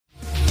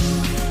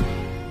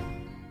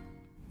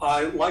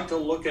I like to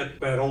look at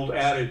that old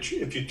adage,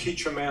 if you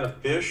teach a man to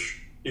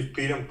fish, you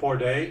feed him for a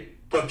day.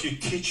 But if you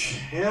teach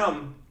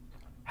him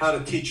how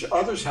to teach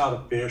others how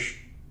to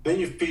fish, then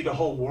you feed the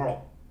whole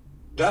world.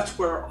 That's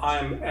where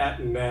I'm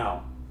at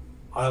now.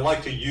 I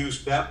like to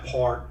use that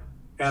part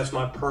as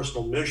my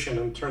personal mission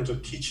in terms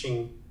of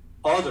teaching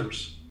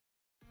others.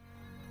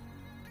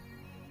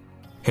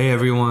 Hey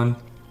everyone,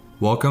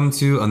 welcome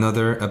to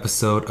another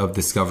episode of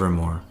Discover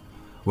More,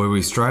 where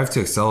we strive to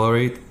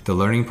accelerate the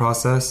learning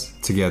process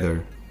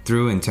together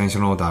through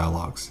intentional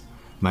dialogues.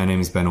 My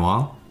name is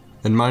Benoit.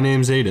 And my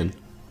name's Aiden.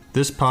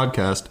 This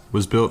podcast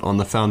was built on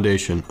the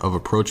foundation of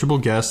approachable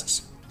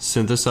guests,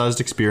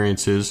 synthesized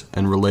experiences,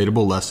 and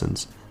relatable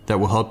lessons that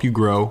will help you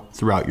grow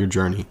throughout your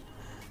journey.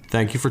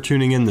 Thank you for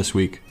tuning in this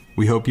week.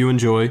 We hope you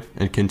enjoy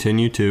and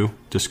continue to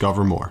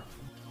discover more.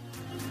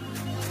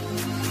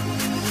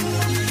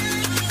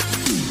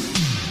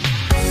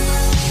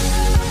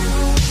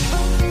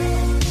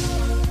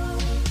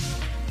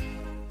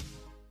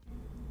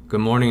 Good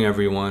morning,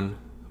 everyone.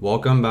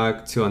 Welcome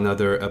back to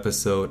another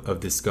episode of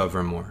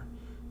Discover More.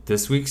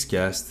 This week's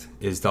guest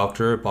is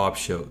Dr. Bob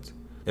Shoate.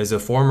 As a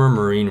former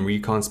Marine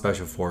Recon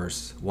Special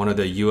Force, one of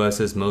the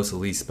U.S.'s most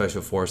elite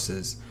special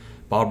forces,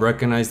 Bob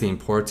recognized the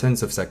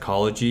importance of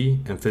psychology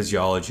and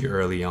physiology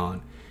early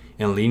on,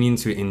 and leaning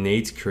to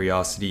innate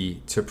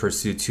curiosity to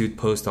pursue 2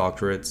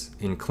 postdoctorates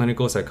in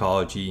clinical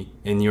psychology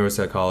and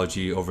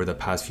neuropsychology over the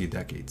past few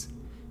decades.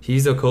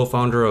 He's the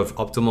co-founder of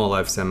Optimal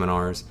Life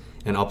Seminars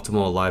and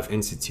Optimal Life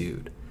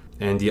Institute,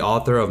 and the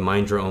author of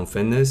Mind Your Own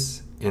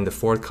Fitness and the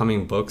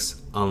forthcoming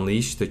books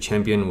Unleash the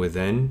Champion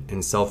Within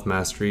and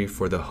Self-Mastery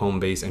for the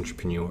Home-Based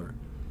Entrepreneur.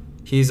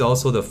 He's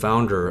also the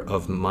founder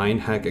of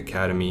MindHack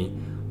Academy,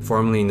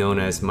 formerly known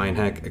as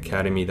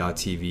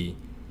mindhackacademy.tv.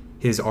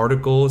 His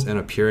articles and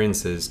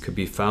appearances could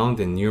be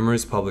found in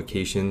numerous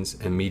publications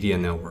and media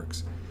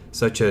networks,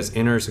 such as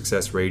Inner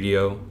Success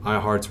Radio,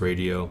 iHeart's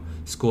Radio,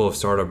 School of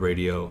Startup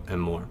Radio, and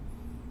more.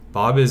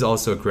 Bob is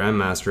also a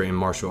Grandmaster in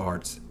martial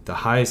arts, the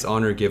highest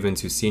honor given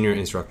to senior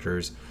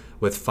instructors,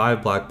 with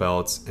 5 black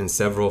belts and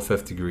several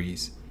 5th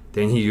degrees.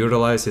 Then he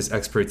utilized his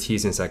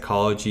expertise in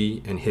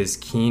psychology and his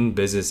keen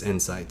business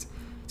insight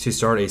to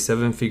start a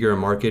 7-figure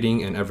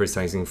marketing and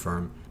advertising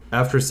firm.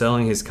 After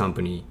selling his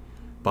company,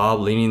 Bob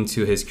leaned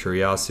into his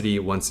curiosity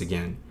once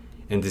again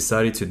and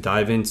decided to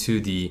dive into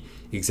the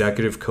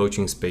executive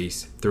coaching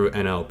space through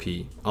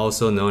NLP,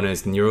 also known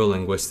as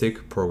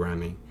Neuro-Linguistic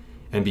Programming,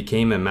 and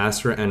became a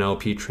master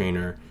NLP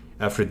trainer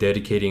after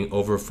dedicating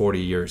over 40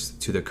 years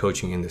to the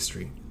coaching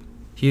industry.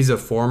 He's a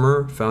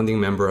former founding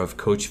member of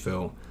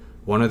Coachville,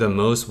 one of the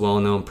most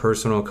well-known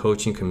personal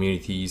coaching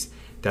communities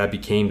that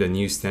became the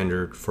new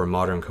standard for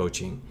modern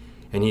coaching,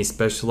 and he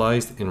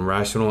specialized in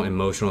rational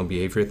emotional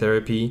behavior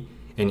therapy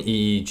and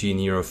EEG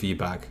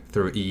neurofeedback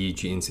through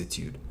EEG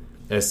Institute.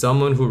 As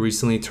someone who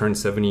recently turned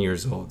 70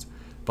 years old,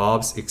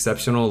 Bob's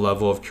exceptional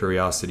level of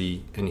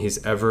curiosity and his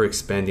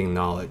ever-expanding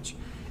knowledge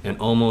and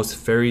almost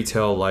fairy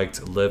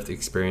tale-like lived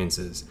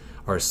experiences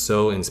are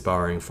so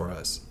inspiring for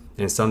us,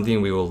 and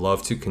something we will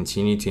love to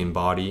continue to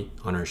embody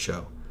on our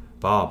show.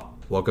 Bob,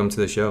 welcome to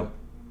the show.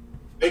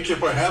 Thank you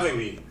for having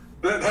me.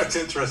 That's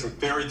interesting,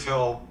 fairy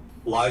tale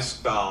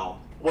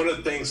lifestyle. One of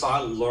the things I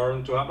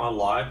learned throughout my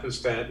life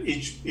is that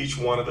each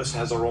one of us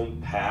has our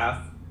own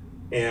path,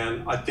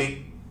 and I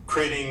think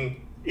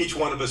each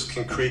one of us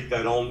can create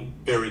that own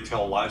fairy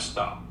tale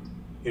lifestyle.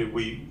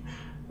 We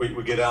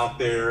get out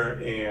there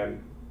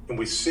and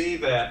we see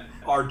that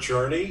our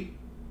journey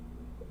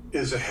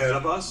is ahead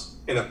of us,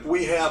 and if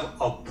we have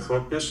a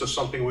purpose of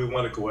something we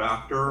want to go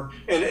after,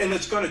 and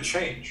it's going to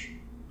change.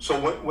 So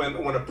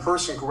when a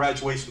person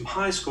graduates from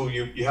high school,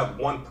 you have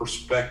one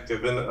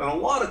perspective, and a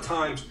lot of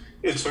times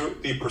it's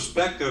the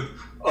perspective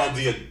of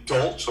the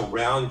adults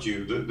around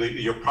you,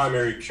 your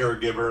primary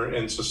caregiver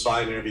and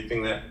society and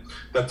everything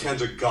that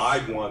tends to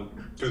guide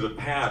one through the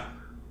path.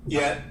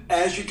 Yet,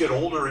 as you get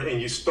older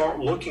and you start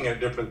looking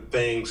at different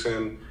things,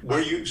 and where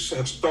you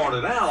have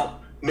started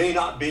out may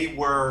not be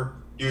where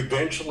you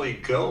eventually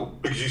go,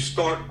 because you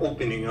start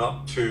opening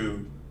up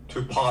to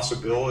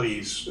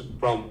possibilities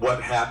from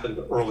what happened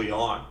early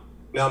on.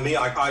 Now,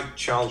 I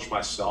challenge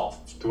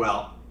myself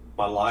throughout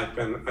my life,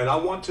 and I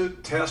want to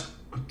test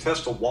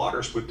the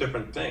waters with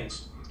different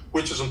things,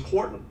 which is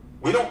important.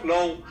 We don't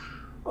know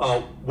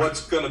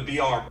what's going to be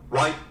our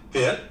right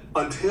fit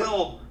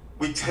until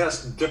we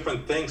test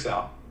different things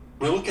out.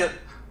 We look at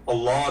a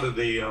lot of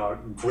the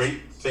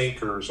great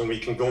thinkers, and we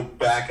can go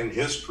back in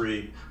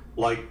history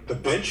like Da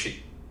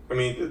Vinci. I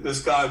mean,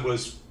 this guy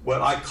was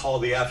what I call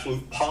the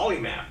absolute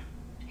polymath.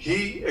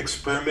 He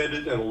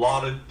experimented in a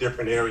lot of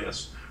different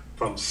areas,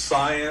 from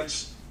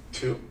science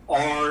to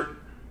art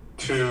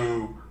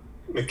to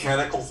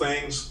mechanical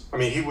things. I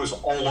mean, he was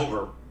all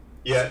over,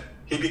 yet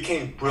he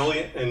became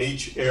brilliant in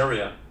each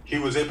area. He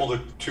was able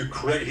to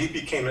create, he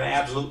became an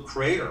absolute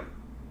creator.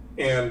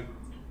 And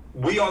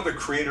we are the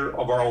creator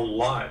of our own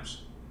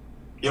lives.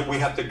 Yet we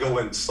have to go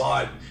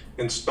inside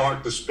and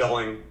start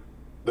dispelling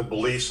the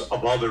beliefs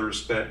of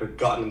others that have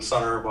gotten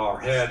inside of our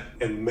head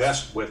and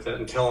messed with it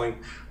and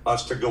telling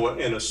us to go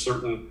in a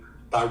certain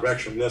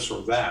direction, this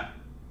or that.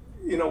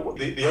 You know,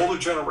 the older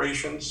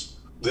generations,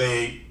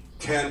 they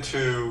tend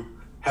to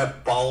have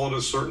followed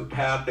a certain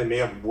path. They may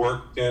have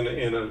worked in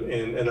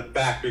a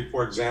factory,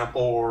 for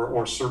example,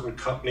 or a certain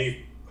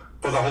company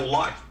for their whole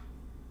life.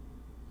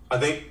 I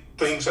think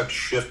things have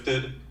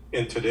shifted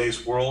in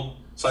today's world.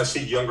 So I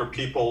see younger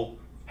people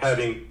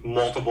having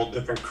multiple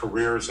different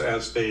careers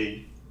as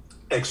they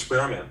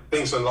experiment.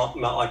 Things are not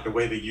like the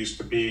way they used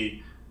to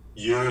be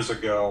years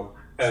ago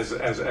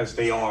as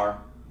they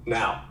are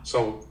now.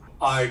 So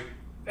I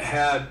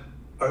had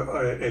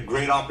a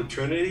great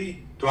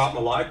opportunity throughout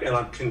my life, and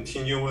I'm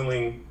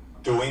continually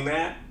doing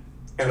that.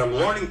 And I'm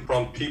learning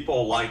from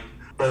people like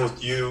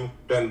both you,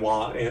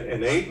 Benoit,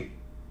 and Aiden,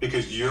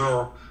 because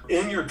you're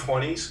in your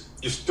 20s,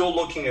 you're still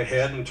looking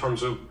ahead in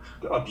terms of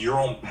your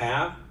own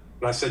path.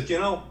 And I said, you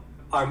know,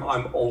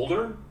 I'm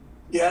older,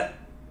 yet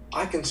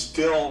I can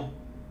still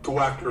go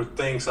after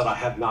things that I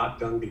have not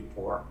done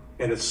before.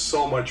 And it's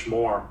so much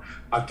more.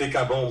 I think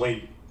I've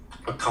only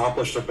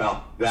accomplished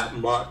about that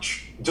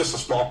much, just a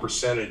small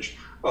percentage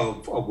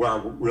of where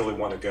I really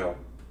want to go.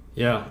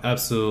 Yeah,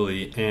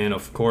 absolutely. And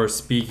of course,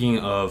 speaking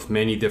of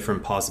many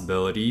different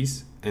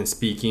possibilities, and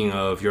speaking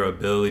of your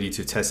ability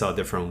to test out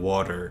different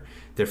water,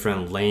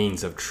 different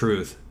lanes of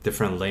truth,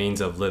 different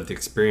lanes of lived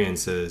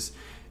experiences,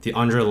 the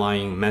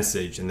underlying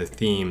message and the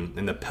theme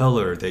and the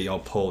pillar that y'all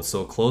pulled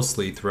so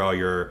closely throughout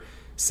your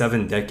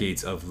 7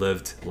 decades of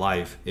lived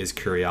life is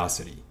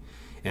curiosity.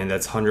 And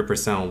that's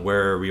 100%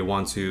 where we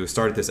want to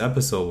start this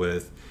episode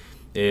with.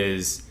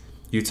 Is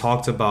you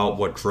talked about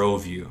what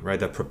drove you, right?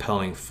 That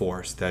propelling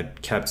force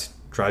that kept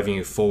driving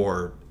you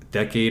forward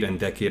decade and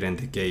decade and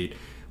decade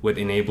would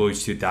enable you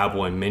to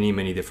dabble in many,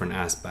 many different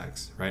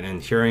aspects, right?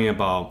 And hearing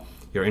about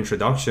your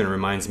introduction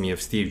reminds me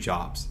of Steve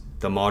Jobs,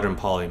 the modern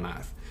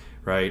polymath,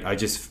 right? I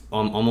just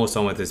almost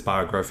done with this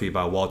biography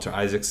by Walter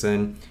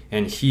Isaacson,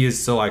 and he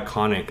is so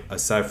iconic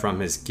aside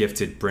from his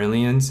gifted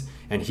brilliance,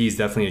 and he's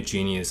definitely a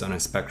genius on a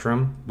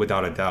spectrum,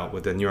 without a doubt,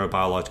 with the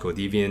neurobiological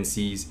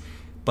deviancies,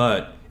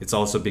 but it's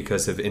also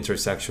because of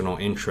intersectional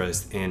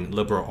interest in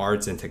liberal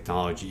arts and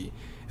technology.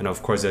 And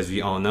of course, as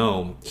we all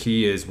know,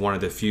 he is one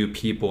of the few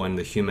people in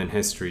the human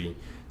history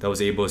that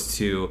was able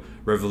to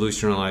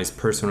revolutionize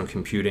personal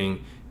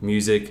computing,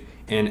 music,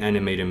 and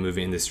animated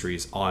movie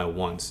industries all at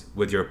once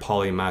with your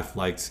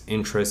polymath-like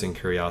interest and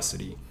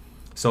curiosity.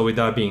 So with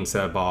that being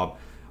said, Bob,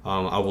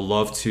 I would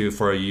love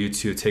for you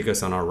to take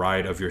us on a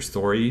ride of your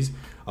stories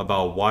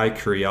about why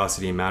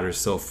curiosity matters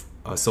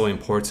so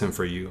important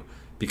for you,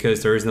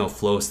 because there is no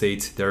flow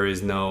state, there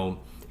is no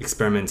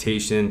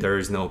experimentation, there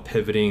is no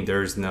pivoting,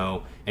 there is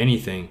no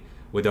anything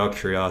without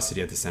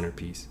curiosity at the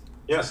centerpiece.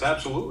 Yes,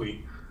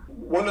 absolutely.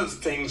 One of the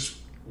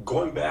things,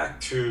 going back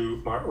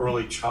to my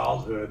early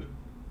childhood,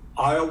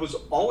 I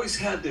always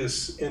had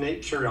this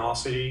innate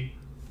curiosity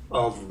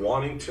of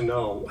wanting to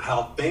know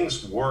how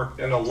things work.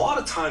 And a lot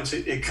of times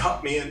it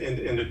got me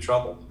into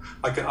trouble.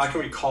 I can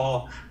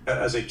recall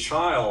as a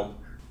child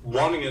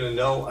wanting to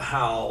know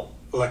how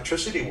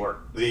electricity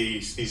worked,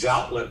 these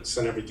outlets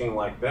and everything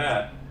like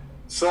that.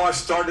 So I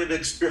started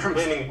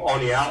experimenting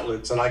on the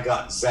outlets, and I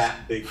got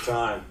zapped big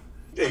time.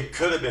 It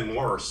could have been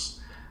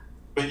worse,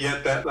 but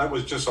yet that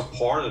was just a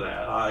part of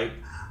that. I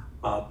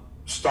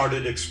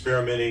started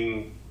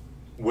experimenting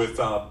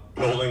with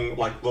building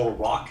like little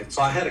rockets.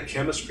 I had a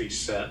chemistry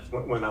set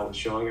when I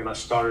was young, and I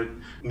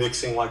started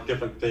mixing like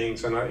different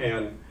things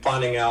and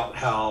finding out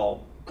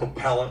how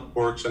propellant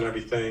works and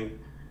everything.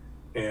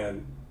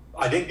 And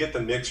I didn't get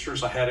the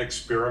mixtures. I had to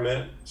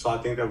experiment, so I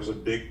think that was a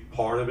big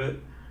part of it.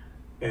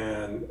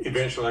 And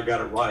eventually I got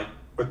it right.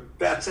 But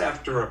that's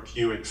after a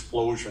few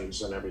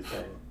explosions and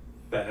everything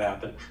that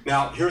happened.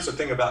 Now, here's the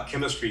thing about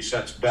chemistry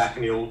sets back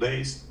in the old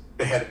days.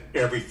 They had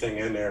everything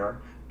in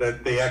there.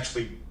 That they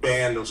actually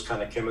banned those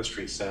kind of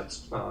chemistry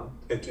sets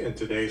in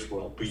today's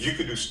world. But you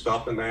could do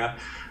stuff in that.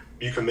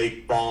 You could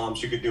make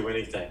bombs. You could do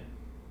anything.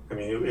 I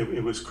mean,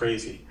 it was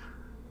crazy.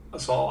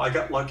 So I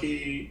got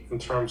lucky in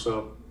terms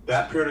of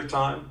that period of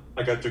time.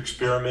 I got to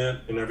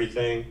experiment and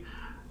everything.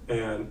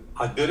 And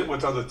I did it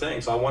with other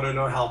things. I wanted to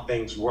know how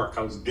things work.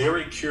 I was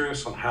very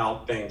curious on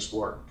how things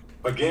work.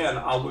 Again,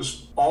 I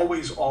was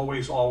always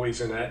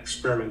in that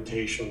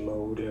experimentation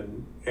mode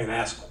and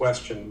ask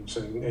questions,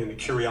 and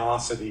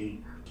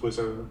curiosity was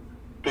a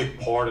big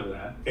part of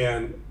that.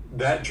 And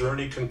that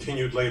journey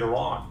continued later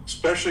on,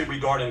 especially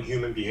regarding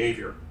human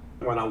behavior.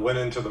 When I went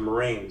into the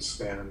Marines,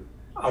 and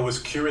I was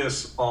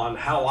curious on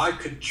how I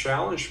could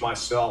challenge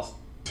myself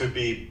to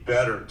be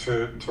better,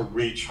 to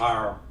reach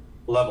higher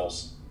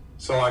levels.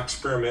 So I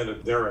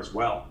experimented there as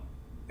well.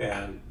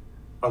 And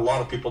a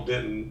lot of people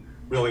didn't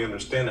really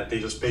understand that. They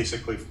just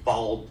basically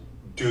followed,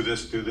 do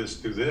this, do this,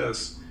 do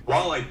this.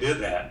 While I did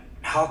that,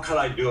 how could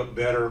I do it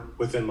better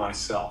within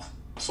myself?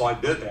 So I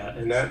did that,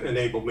 and that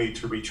enabled me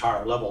to reach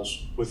higher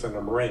levels within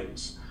the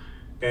Marines.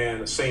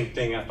 And the same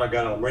thing after I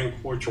got out of the Marine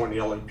Corps, joined the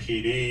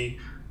LAPD,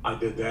 I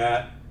did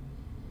that.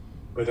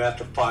 But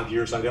after 5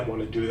 years, I didn't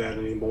want to do that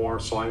anymore.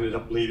 So I ended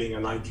up leaving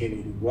in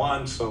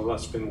 1981. So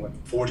that's been,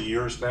 40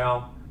 years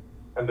now.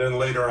 And then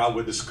later I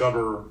would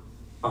discover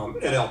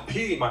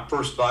NLP, my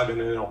first dive in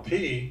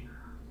NLP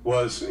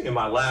was in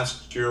my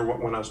last year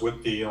when I was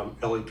with the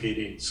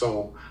LAPD.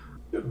 So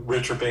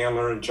Richard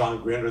Bandler and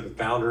John Grinder, the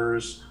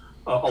founders,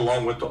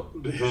 along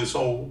with his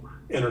whole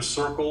inner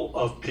circle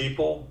of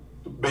people,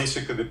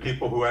 basically the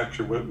people who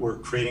actually were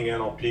creating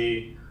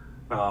NLP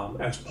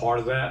as part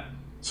of that.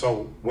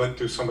 So went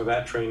through some of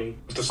that training.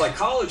 But the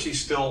psychology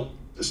still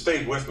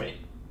stayed with me.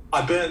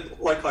 I've been,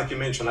 like you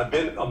mentioned, I've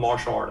been a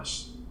martial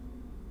artist.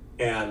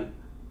 And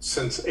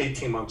since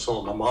 18 months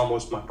old, my mom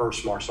was my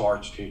first martial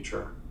arts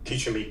teacher,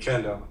 teaching me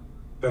kendo.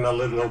 Then I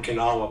lived in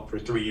Okinawa for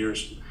 3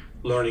 years,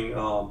 learning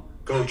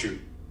Goju.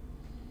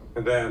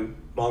 And then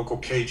my uncle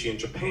Keiji in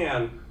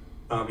Japan,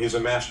 he's a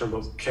master of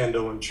both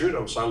kendo and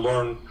judo, so I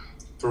learned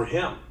through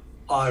him.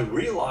 I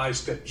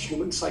realized that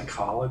human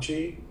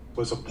psychology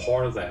was a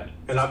part of that.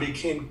 And I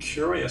became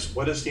curious,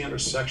 what is the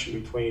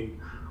intersection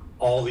between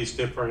all these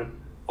different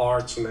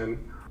arts, and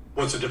then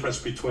what's the difference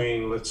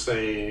between, let's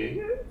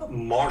say,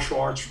 martial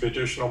arts,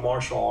 traditional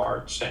martial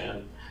arts,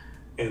 and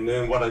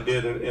then what I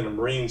did in the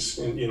Marines,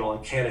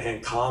 like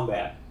hand-to-hand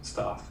combat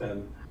stuff.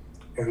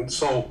 And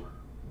so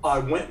I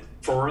went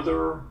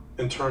further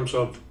in terms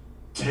of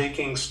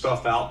taking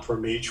stuff out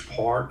from each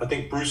part. I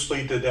think Bruce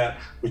Lee did that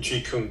with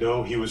Jeet Kune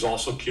Do. He was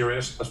also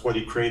curious. That's what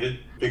he created,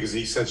 because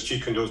he says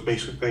Jeet Kune Do is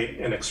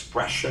basically an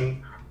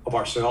expression of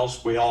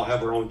ourselves. We all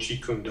have our own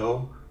Jeet Kune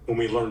Do when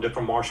we learn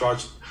different martial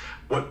arts,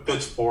 what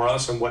fits for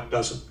us and what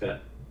doesn't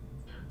fit.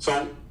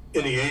 So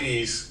in the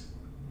 80s,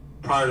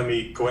 prior to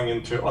me going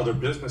into other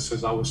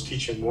businesses, I was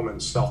teaching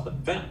women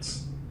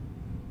self-defense.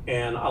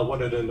 And I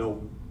wanted to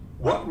know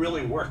what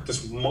really worked.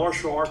 Does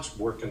martial arts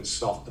work in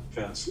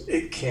self-defense?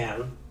 It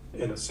can,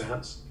 in a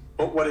sense.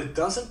 But what it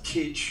doesn't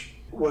teach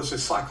was a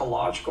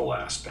psychological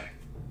aspect.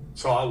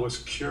 So I was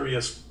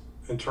curious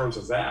in terms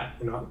of that,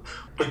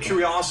 But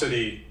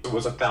curiosity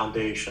was a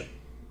foundation.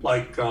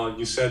 Like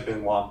you said,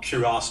 Benoit,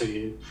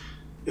 curiosity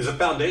is a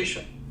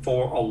foundation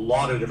for a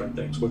lot of different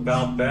things.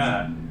 Without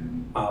that,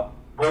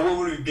 where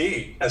would we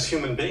be as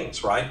human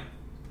beings, right?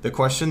 The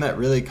question that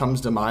really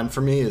comes to mind for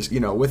me is,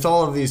 with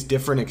all of these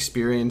different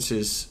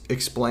experiences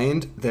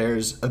explained,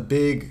 there's a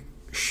big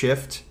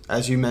shift,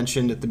 as you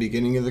mentioned at the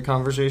beginning of the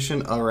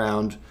conversation,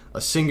 around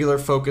a singular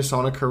focus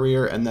on a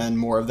career and then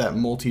more of that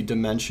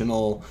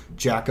multi-dimensional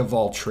jack of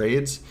all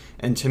trades.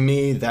 And to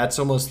me, that's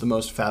almost the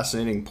most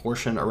fascinating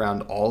portion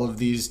around all of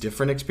these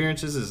different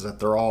experiences, is that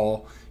they're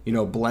all,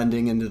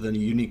 blending into the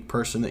unique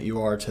person that you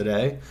are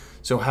today.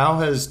 So how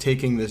has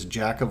taking this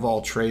jack of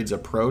all trades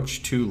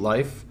approach to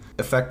life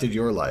affected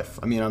your life?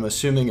 I mean, I'm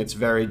assuming it's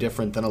very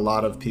different than a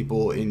lot of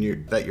people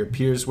that you're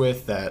peers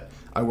with, that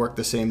I worked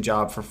the same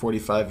job for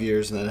 45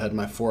 years and then had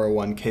my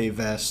 401k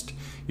vest.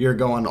 You're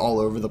going all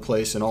over the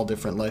place in all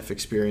different life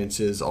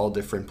experiences, all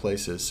different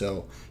places.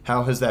 So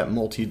how has that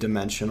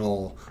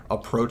multi-dimensional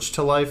approach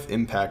to life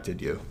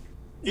impacted you?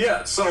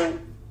 Yeah, so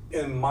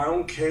in my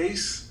own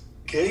case,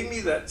 gave me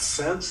that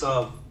sense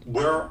of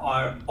where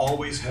I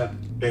always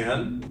have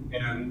been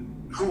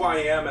and who I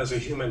am as a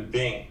human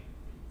being.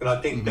 And I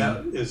think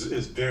that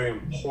is very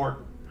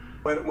important.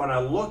 When I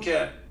look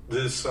at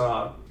this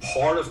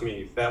part of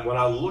me, that when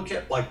I look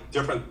at like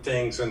different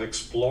things and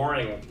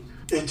exploring,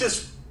 it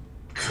just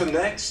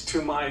connects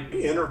to my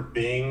inner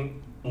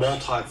being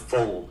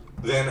multifold.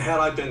 Then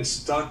had I been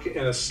stuck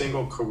in a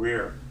single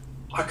career,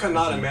 I could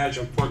not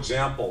imagine, for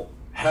example,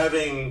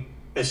 having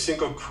a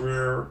single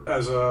career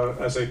as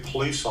a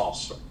police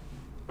officer.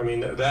 I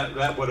mean,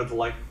 that would have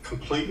like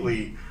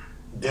completely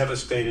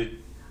devastated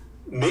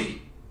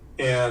me.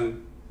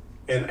 And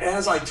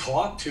as I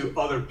talked to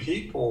other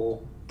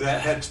people that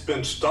had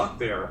been stuck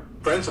there,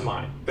 friends of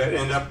mine that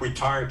ended up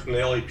retiring from the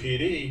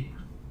LAPD,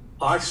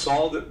 I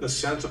saw that the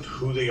sense of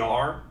who they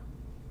are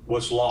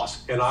was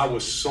lost. And I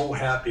was so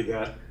happy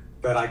that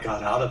I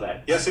got out of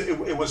that. Yes,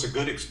 it was a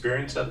good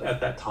experience at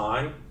that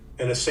time,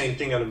 and the same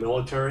thing in the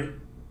military.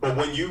 But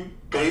when you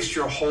base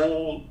your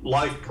whole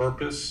life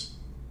purpose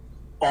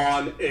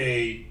on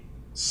a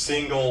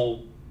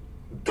single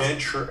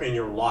venture in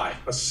your life,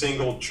 a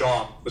single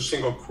job, a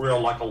single career,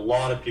 like a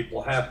lot of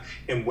people have,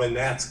 and when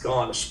that's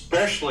gone,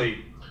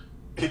 especially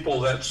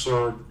people that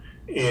serve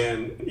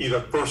in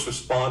either first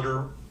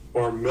responder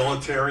or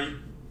military,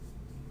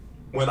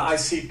 when I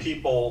see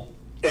people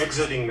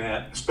exiting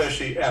that,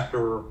 especially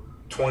after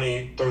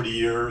 20, 30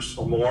 years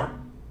or more,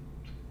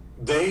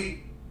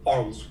 they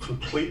are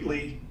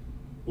completely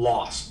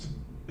lost.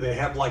 They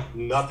have like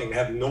nothing, they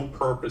have no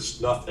purpose,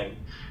 nothing.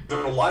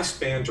 Their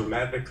lifespan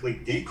dramatically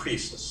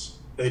decreases.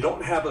 They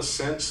don't have a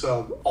sense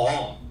of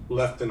awe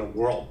left in the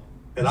world.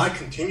 And I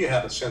continue to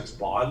have a sense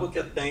of awe. I look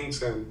at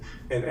things and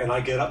I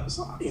get up,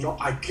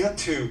 I get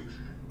to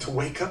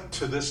wake up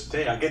to this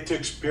day. I get to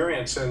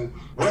experience, and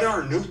what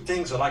are new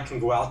things that I can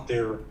go out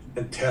there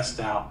and test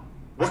out?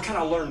 What can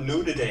I learn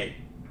new today?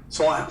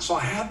 So I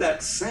have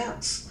that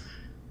sense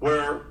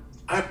where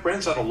I have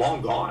friends that are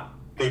long gone.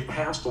 They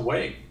passed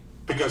away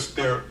because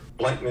their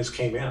blankness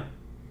came in.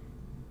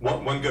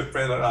 One good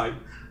friend that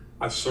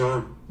I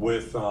served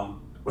with the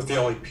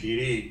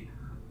LAPD,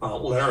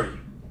 Larry.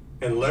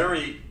 And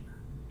Larry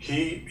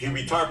he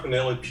retired from the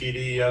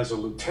LAPD as a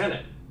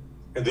lieutenant,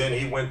 and then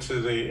he went to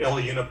the LA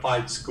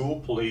Unified School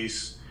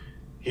Police.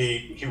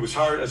 He was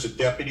hired as a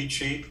deputy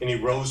chief, and he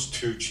rose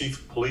to chief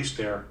of police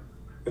there,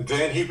 and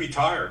then he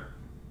retired.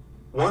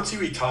 Once he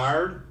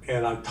retired,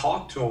 and I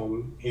talked to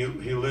him,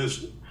 he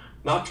lives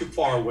not too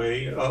far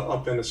away,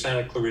 up in the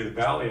Santa Clarita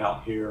Valley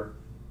out here,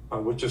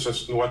 which is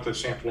just north of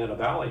San Fernando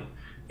Valley,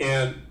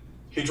 and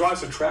he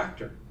drives a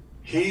tractor.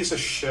 He's a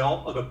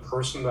shell of the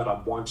person that I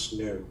once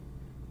knew.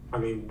 I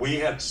mean, we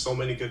had so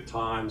many good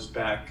times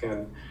back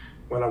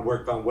when I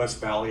worked on West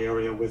Valley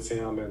area with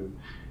him,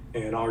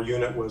 and our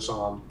unit was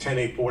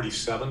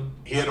 10847.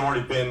 He had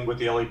already been with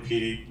the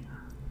LAPD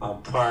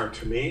prior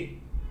to me.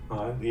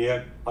 He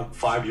had like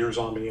 5 years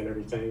on me and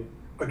everything.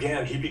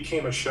 Again, he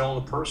became a shell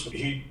of the person.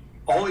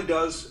 All he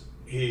does,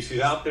 he's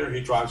out there,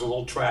 he drives a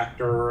little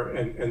tractor,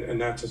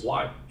 and that's his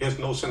life. He has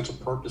no sense of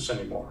purpose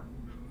anymore.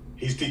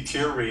 He's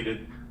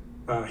deteriorated.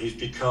 He's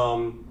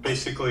become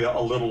basically a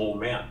little old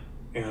man.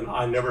 And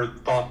I never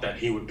thought that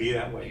he would be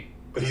that way.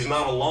 But he's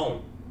not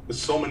alone.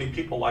 There's so many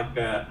people like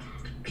that,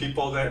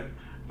 people that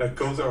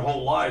go their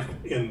whole life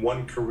in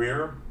one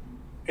career,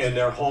 and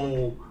their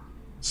whole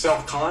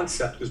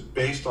self-concept is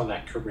based on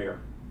that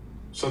career.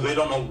 So they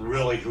don't know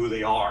really who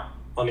they are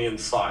on the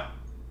inside.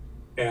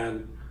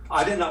 And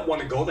I did not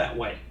want to go that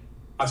way.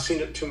 I've seen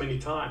it too many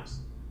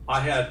times.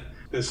 I had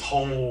this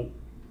whole,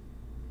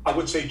 I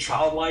would say,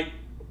 childlike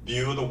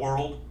view of the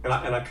world, and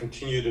I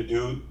continue to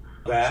do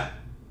that.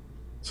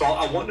 So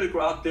I wanted to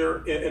go out there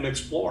and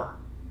explore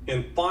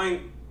and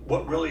find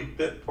what really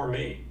fit for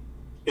me.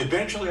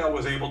 Eventually, I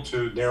was able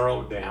to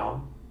narrow it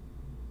down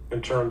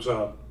in terms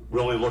of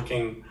really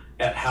looking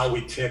at how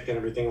we tick and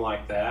everything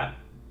like that,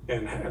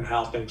 and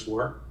how things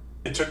work.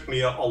 It took me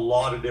a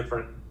lot of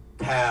different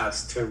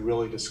paths to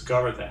really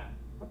discover that,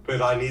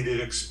 but I needed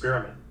to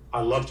experiment.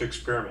 I love to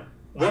experiment.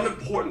 One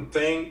important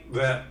thing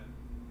that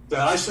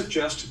I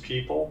suggest to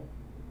people,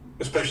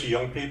 especially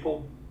young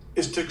people,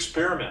 is to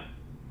experiment.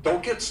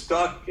 Don't get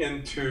stuck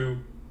into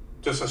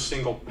just a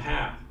single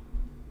path.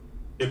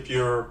 If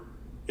you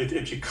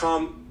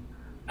come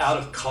out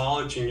of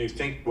college and you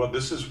think, well,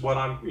 this is what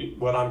I'm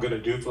going to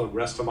do for the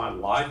rest of my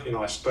life.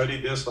 I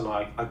studied this and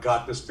I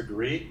got this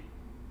degree.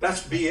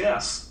 That's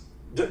BS.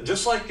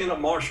 Just like in a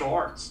martial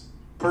arts,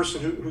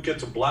 person who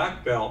gets a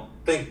black belt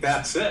think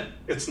that's it.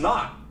 It's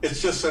not.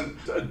 It's just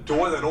a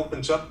door that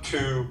opens up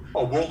to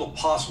a world of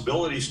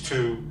possibilities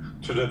to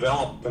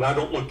develop. And I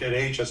don't look at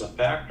age as a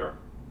factor.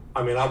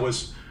 I mean, I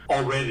was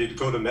all ready to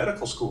go to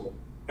medical school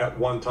at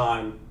one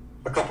time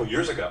a couple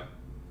years ago.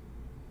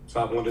 So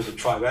I wanted to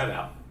try that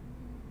out.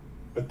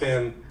 But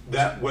then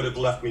that would have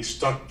left me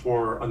stuck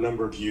for a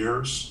number of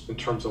years in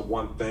terms of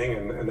one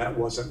thing, and that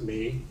wasn't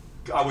me.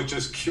 I was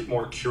just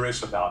more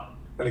curious about it.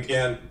 And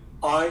again,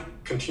 I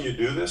continue to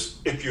do this.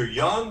 If you're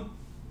young,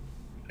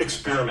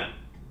 experiment.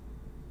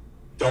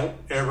 Don't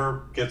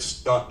ever get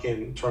stuck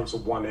in terms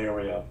of one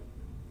area.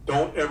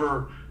 Don't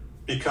ever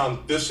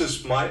become, this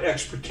is my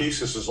expertise,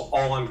 this is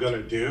all I'm going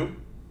to do.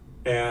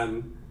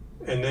 And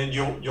then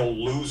you'll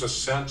lose a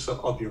sense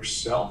of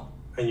yourself,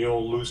 and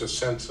you'll lose a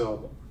sense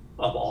of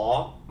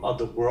awe of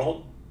the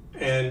world,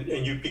 and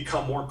you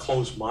become more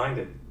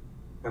closed-minded.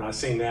 And I've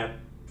seen that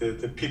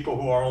the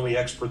people who are only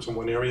experts in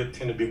one area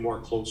tend to be more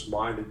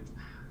closed-minded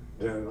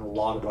than a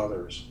lot of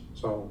others.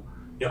 So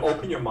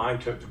open your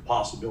mind to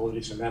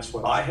possibilities, and that's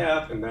what I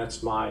have, and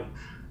that's my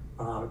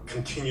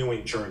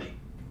continuing journey.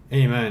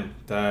 Amen.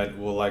 That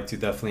will like to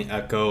definitely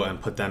echo and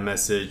put that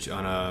message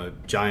on a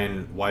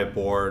giant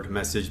whiteboard,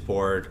 message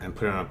board, and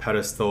put it on a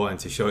pedestal and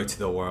to show it to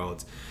the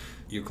world.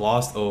 You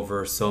glossed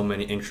over so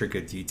many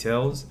intricate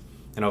details.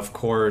 And of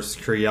course,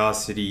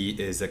 curiosity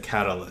is a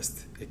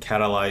catalyst. It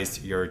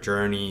catalyzed your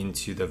journey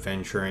into the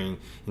venturing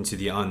into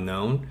the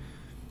unknown.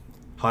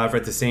 However,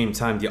 at the same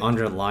time, the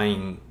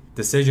underlying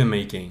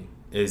decision-making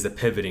is the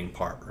pivoting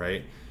part,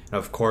 right? And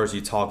of course,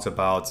 you talked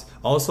about,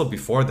 also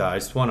before that, I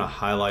just want to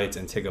highlight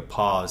and take a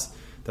pause,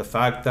 the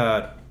fact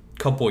that a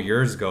couple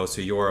years ago,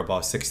 so you were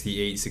about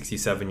 68,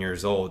 67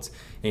 years old,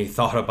 and you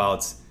thought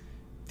about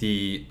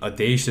the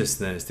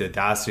audaciousness, the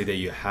audacity that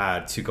you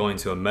had to go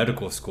into a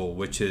medical school,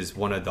 which is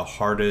one of the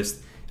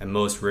hardest and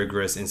most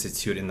rigorous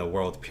institute in the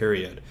world,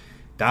 period.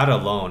 That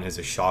alone is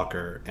a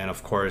shocker. And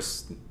of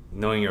course,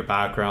 knowing your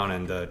background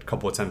and the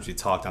couple of times we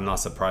talked, I'm not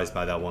surprised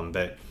by that one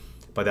bit,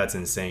 but that's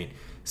insane.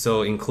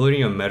 So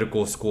including a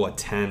medical school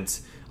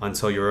attempt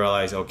until you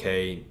realize,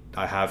 okay,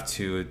 I have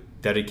to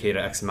dedicate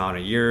an X amount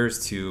of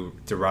years to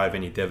derive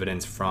any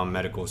dividends from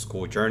medical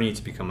school journey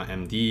to become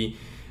an MD,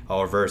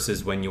 or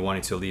versus when you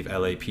wanted to leave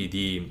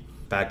LAPD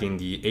back in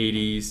the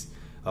 80s,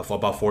 for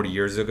about 40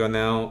 years ago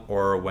now,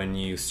 or when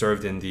you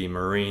served in the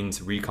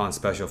Marines Recon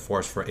Special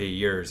Force for 8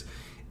 years.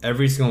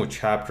 Every single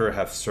chapter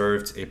have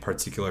served a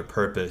particular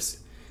purpose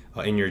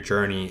in your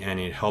journey, and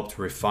it helped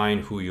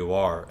refine who you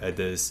are as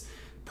this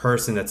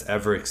person that's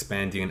ever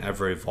expanding and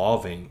ever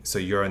evolving, so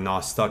you're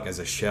not stuck as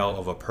a shell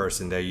of a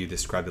person that you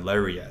described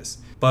Larry as.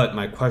 But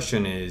my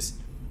question is,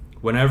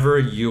 whenever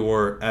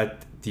you're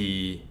at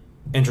the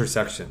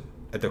intersection,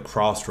 at the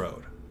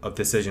crossroad of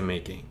decision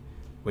making,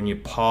 when you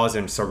pause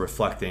and start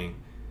reflecting,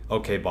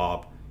 okay,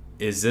 Bob,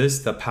 is this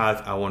the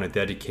path I want to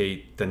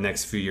dedicate the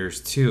next few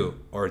years to?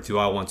 Or do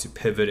I want to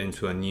pivot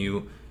into a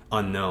new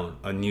unknown,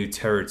 a new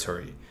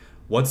territory?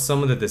 What's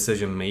some of the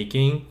decision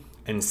making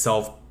and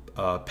self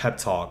pep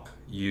talk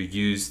you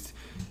used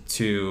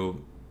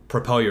to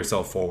propel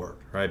yourself forward,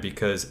 right?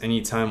 Because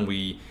anytime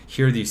we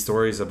hear these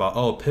stories about,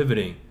 oh,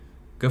 pivoting,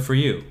 good for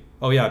you.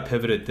 Oh yeah, I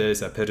pivoted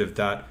this, I pivoted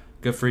that,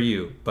 good for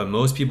you. But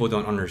most people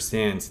don't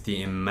understand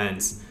the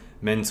immense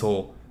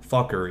mental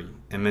fuckery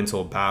and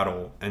mental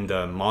battle and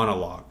the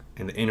monologue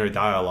and the inner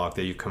dialogue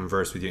that you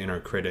converse with your inner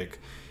critic,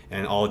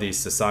 and all these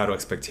societal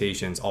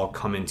expectations all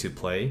come into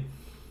play.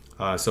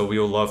 So we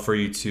would love for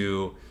you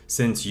to,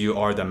 since you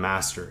are the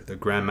master, the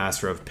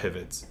grandmaster of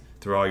pivots,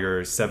 through all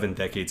your 7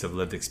 decades of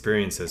lived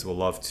experiences, we'd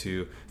love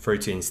for you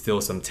to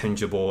instill some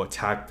tangible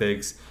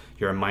tactics,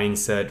 your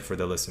mindset for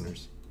the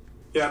listeners.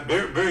 Yeah,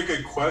 very, very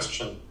good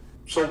question.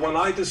 So when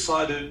I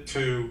decided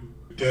to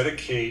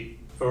dedicate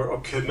or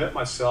commit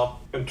myself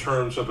in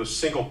terms of a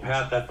single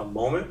path at the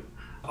moment,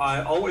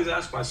 I always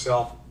ask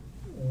myself,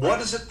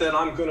 what is it that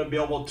I'm going to be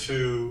able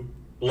to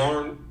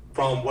learn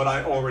from what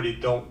I already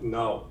don't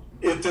know?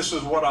 If this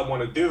is what I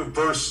want to do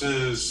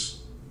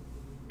versus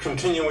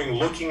continuing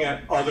looking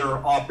at other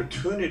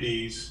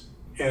opportunities.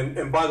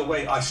 And by the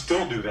way, I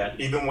still do that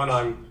even when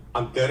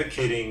I'm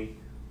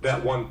dedicating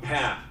that one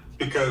path,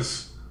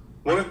 because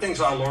one of the things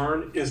I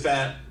learned is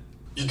that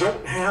you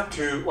don't have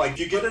to, like,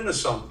 you get into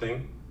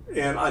something,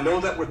 and I know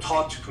that we're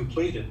taught to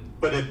complete it,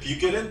 but if you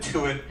get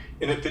into it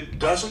and if it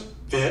doesn't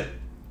fit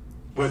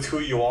with who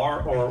you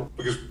are, or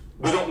because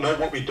we don't know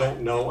what we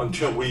don't know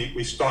until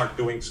we start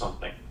doing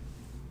something.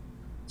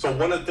 So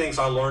one of the things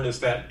I learned is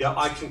that, yeah,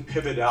 I can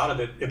pivot out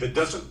of it if it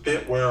doesn't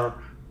fit where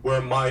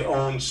my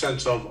own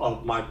sense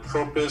of my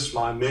purpose,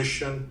 my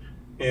mission,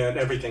 and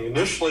everything.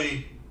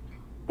 Initially,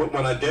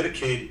 when I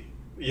dedicate,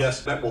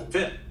 yes, that will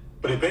fit,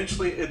 but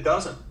eventually it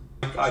doesn't.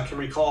 I can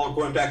recall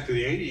going back to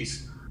the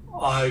 80s,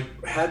 I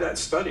had that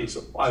studies.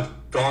 I've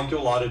gone through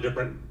a lot of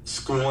different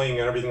schooling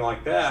and everything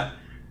like that.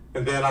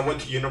 And then I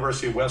went to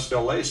University of West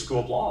LA School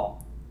of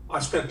Law. I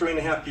spent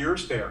 3.5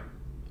 years there,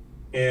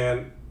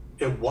 and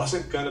it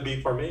wasn't going to be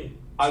for me.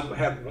 I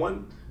had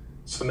 1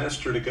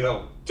 semester to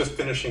go, just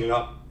finishing it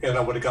up, and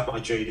I would have got my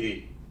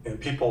JD. And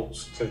people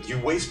said, you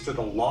wasted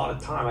a lot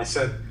of time. I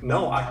said,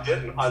 no, I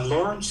didn't. I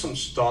learned some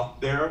stuff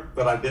there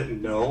that I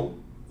didn't know.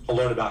 I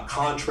learned about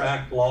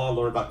contract law, I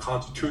learned about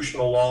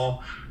constitutional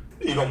law,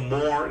 even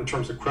more in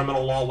terms of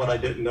criminal law, what I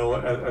didn't know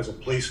as a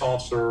police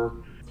officer.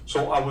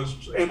 So I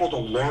was able to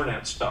learn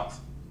that stuff.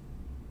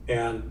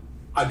 And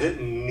I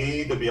didn't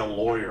need to be a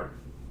lawyer.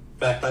 In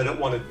fact, I didn't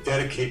want to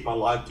dedicate my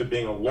life to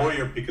being a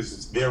lawyer because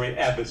it's very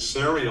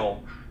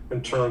adversarial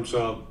in terms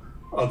of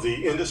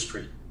the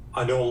industry.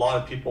 I know a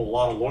lot of people, a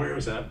lot of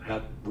lawyers that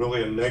had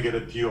really a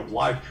negative view of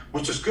life,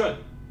 which is good.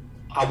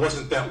 I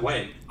wasn't that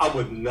way. I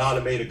would not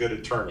have made a good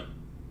attorney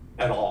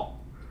at all.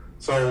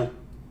 So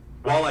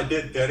while I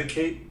did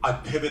dedicate, I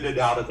pivoted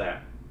out of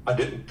that. I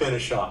didn't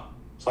finish up.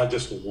 So I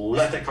just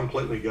let it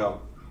completely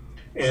go.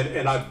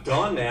 And I've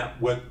done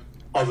that with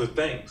other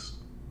things.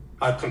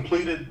 I've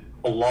completed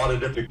a lot of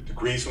different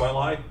degrees in my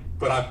life,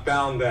 but I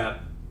found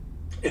that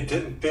it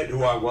didn't fit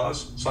who I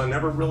was, so I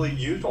never really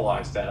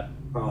utilized that.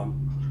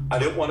 I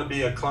didn't want to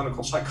be a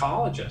clinical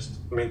psychologist.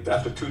 I mean,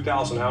 after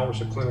 2,000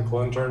 hours of clinical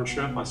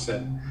internship, I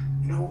said,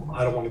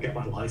 I don't want to get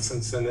my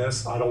license in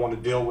this. I don't want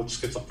to deal with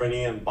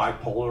schizophrenia and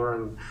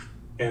bipolar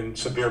and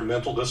severe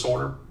mental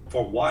disorder.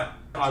 For what?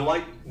 I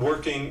like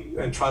working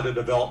and try to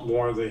develop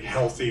more of the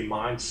healthy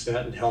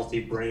mindset and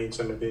healthy brains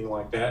and everything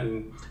like that.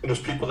 And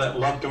there's people that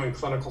love doing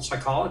clinical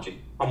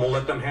psychology. I'm going to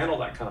let them handle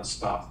that kind of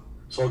stuff.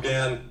 So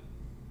again,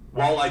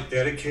 while I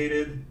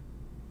dedicated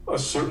a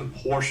certain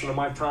portion of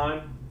my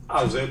time,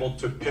 I was able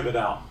to pivot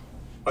out.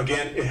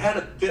 Again, it had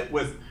to fit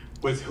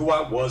with who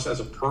I was as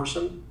a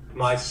person,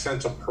 my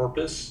sense of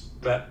purpose,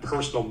 that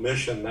personal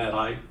mission that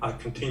I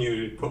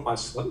continue to put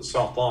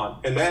myself on.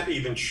 And that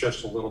even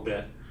shifts a little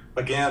bit.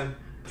 Again,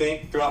 I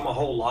think throughout my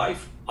whole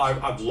life,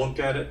 I've looked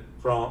at it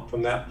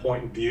from that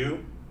point of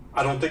view.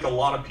 I don't think a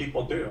lot of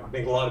people do. I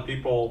think a lot of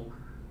people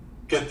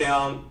get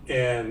down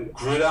and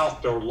grit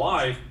out their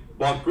life.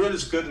 While grit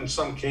is good in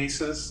some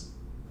cases,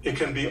 it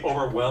can be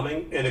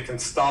overwhelming and it can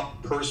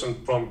stop a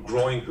person from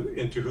growing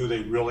into who they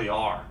really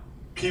are.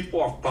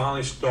 People are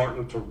finally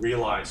starting to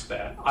realize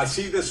that. I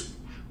see this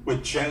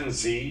with Gen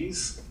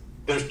Zs.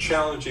 They're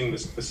challenging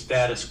the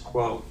status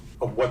quo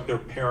of what their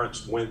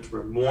parents went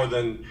through more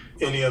than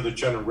any other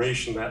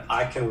generation that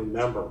I can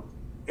remember.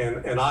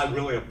 And I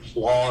really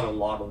applaud a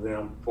lot of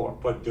them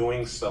for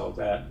doing so,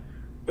 that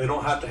they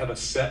don't have to have a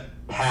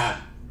set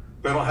path.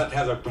 They don't have to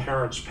have their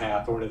parents'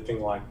 path or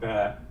anything like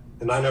that.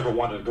 And I never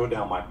wanted to go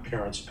down my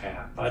parents'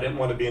 path. I didn't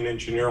want to be an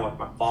engineer like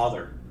my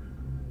father.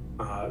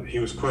 He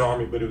was career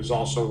Army, but he was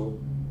also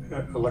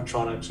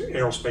electronics,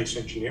 aerospace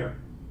engineer.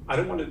 I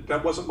didn't want to,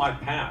 that wasn't my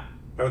path.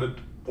 That would have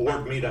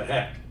bored me to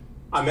heck.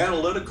 I'm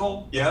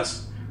analytical,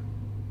 yes,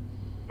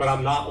 but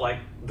I'm not like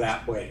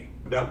that way.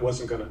 That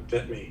wasn't going to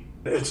fit me.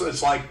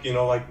 It's like,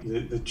 like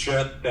the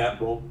jet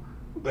that will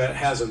that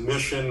has a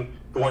mission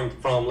going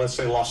from, let's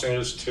say, Los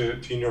Angeles to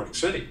New York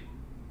City.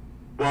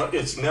 Well,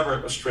 it's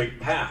never a straight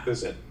path,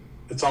 is it?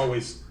 It's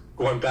always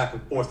going back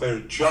and forth. They're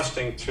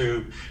adjusting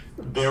to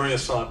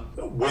various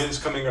winds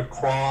coming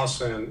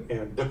across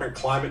and different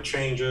climate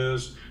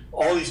changes.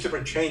 All these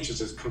different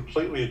changes is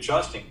completely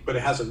adjusting, but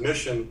it has a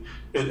mission,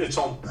 its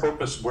own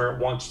purpose where it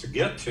wants to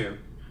get to.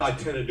 I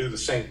tend to do the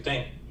same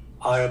thing.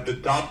 I have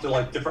adopted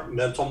like different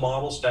mental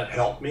models that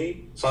help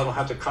me, so I don't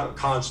have to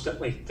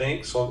constantly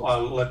think. So I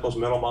let those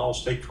mental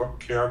models take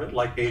care of it,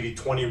 like the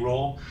 80-20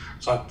 rule.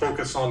 So I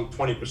focus on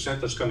 20%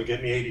 that's going to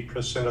get me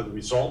 80% of the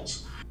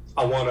results.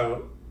 I want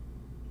to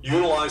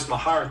utilize my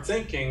higher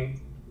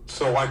thinking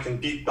so I can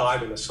deep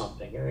dive into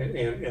something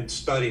and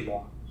study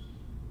more.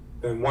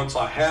 And once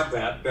I have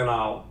that, then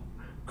I'll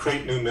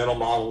create new mental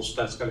models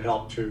that's going to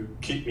help to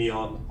keep me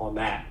on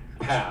that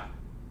path.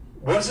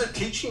 What is it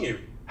teaching you?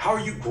 How are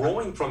you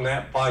growing from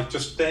that by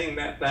just staying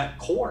that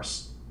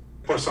course?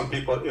 For some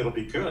people, it'll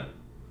be good,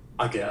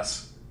 I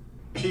guess.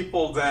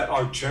 People that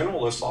are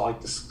generalists, I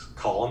like to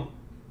call them,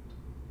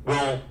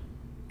 will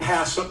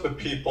pass up the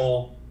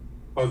people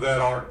that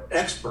are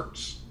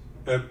experts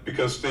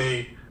because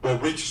they will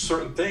reach a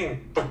certain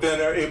thing, but then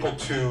they're able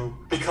to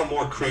become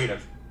more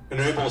creative and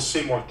they're able to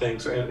see more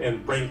things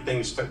and bring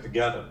things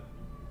together.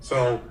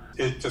 So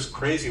it's just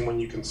crazy when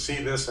you can see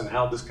this and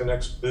how this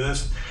connects to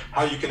this,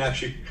 how you can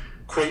actually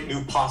create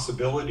new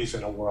possibilities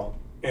in a world.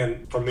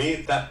 And for me,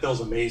 that feels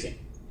amazing.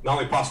 Not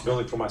only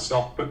possibility for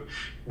myself, but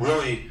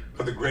really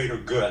for the greater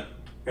good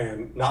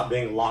and not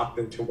being locked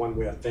into one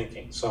way of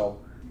thinking. So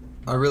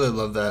I really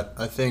love that.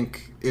 I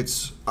think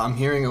I'm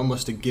hearing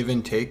almost a give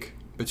and take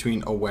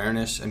between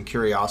awareness and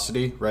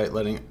curiosity, right?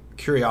 Letting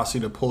curiosity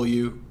to pull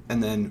you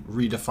and then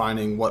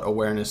redefining what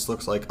awareness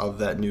looks like of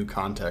that new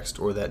context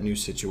or that new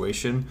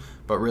situation.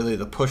 But really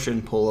the push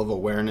and pull of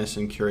awareness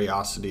and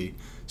curiosity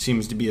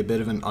seems to be a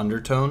bit of an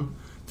undertone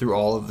through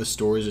all of the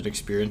stories and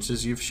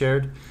experiences you've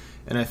shared.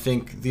 And I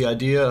think the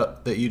idea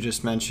that you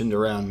just mentioned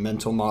around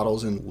mental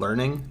models and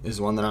learning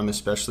is one that I'm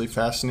especially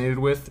fascinated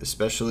with,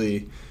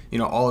 especially,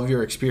 all of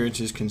your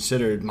experiences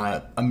considered.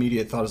 My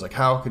immediate thought is like,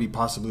 how could he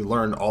possibly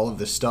learn all of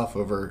this stuff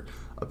over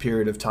a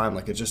period of time?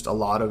 Like, it's just a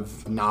lot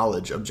of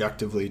knowledge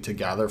objectively to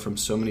gather from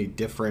so many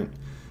different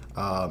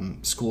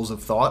schools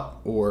of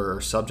thought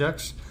or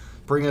subjects.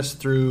 Bring us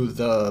through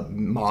the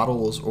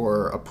models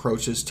or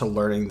approaches to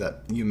learning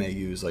that you may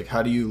use. Like,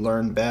 how do you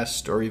learn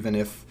best, or even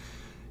if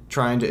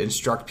trying to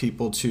instruct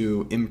people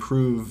to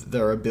improve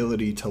their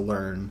ability to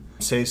learn.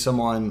 Say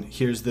someone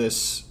hears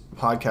this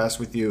podcast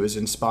with you, is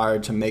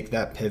inspired to make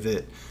that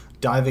pivot.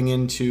 Diving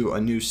into a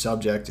new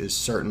subject is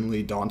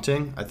certainly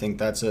daunting. I think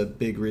that's a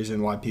big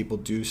reason why people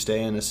do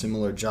stay in a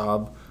similar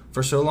job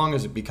for so long,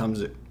 as it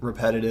becomes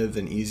repetitive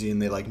and easy and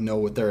they know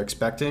what they're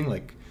expecting.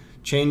 Like,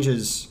 change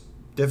is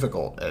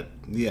difficult at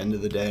the end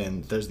of the day,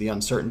 and there's the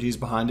uncertainties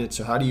behind it.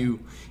 So how do you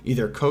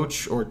either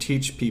coach or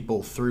teach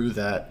people through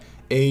that,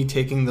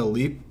 taking the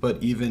leap,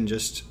 but even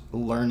just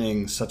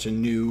learning such a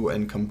new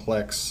and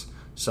complex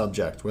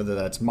subject, whether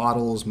that's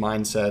models,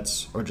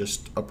 mindsets, or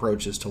just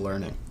approaches to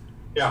learning?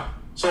 Yeah.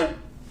 So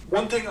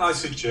one thing I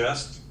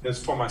suggest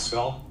is for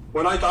myself,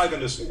 when I dive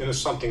into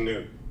something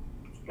new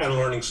and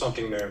learning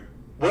something new,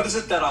 what is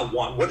it that I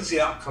want? What is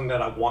the outcome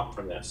that I want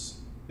from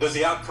this? Does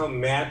the outcome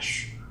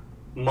match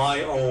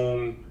my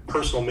own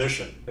personal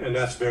mission? And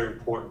that's very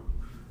important.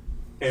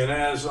 And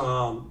as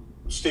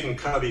Stephen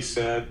Covey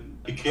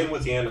said, begin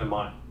with the end in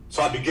mind.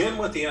 So I begin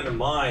with the end in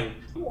mind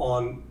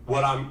on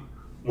what I'm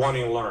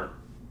wanting to learn.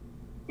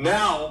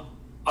 Now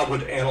I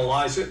would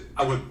analyze it.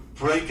 I would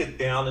break it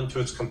down into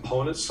its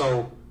components.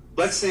 So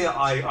let's say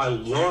I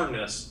learn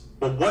this,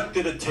 but what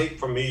did it take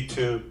for me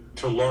to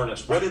learn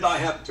this? What did I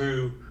have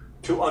to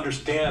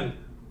understand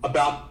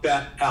about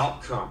that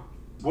outcome?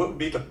 What would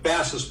be the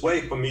fastest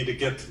way for me to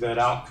get to that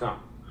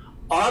outcome?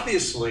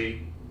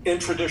 Obviously, in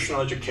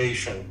traditional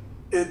education,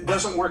 it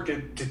doesn't work.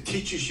 It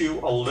teaches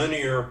you a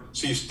linear,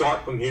 so you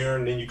start from here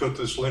and then you go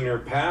to this linear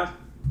path,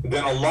 and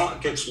then a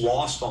lot gets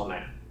lost on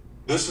that.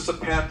 This is a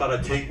path that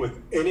I take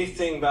with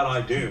anything that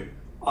I do.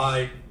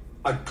 I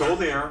go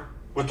there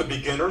with the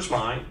beginner's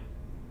mind.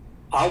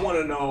 I want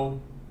to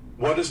know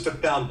what is the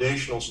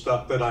foundational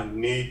stuff that I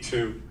need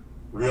to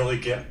really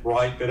get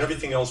right, that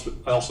everything else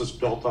is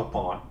built up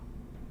on.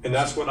 And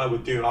that's what I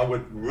would do. I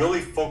would really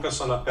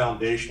focus on the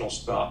foundational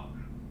stuff.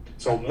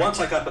 So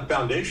once I got the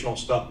foundational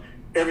stuff,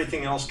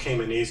 everything else came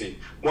in easy.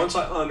 Once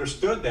I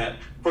understood that,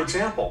 for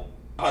example,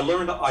 I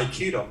learned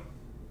Aikido.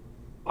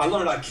 I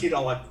learned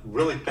Aikido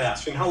really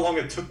fast. You know how long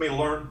it took me to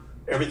learn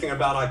everything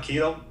about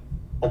Aikido?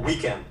 A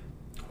weekend,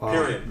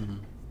 period. Mm-hmm.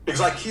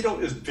 Because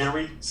Aikido is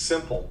very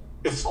simple.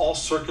 It's all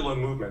circular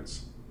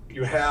movements.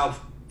 You have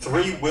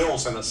three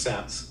wheels in a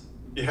sense.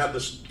 You have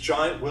this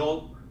giant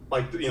wheel,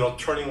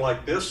 turning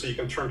like this, so you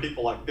can turn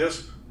people like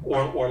this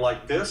or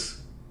like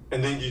this.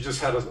 And then you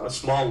just have a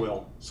small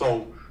wheel.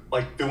 So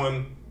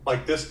doing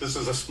like this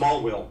is a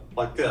small wheel,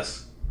 like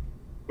this.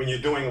 When you're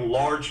doing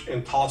large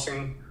and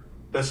tossing,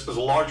 this is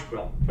a large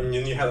wheel. And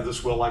then you have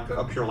this wheel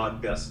up here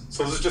like this.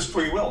 So this is just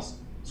three wheels.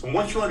 So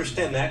once you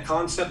understand that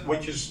concept,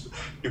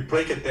 you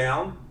break it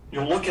down,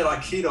 you'll look at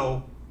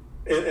Aikido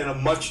in a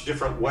much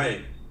different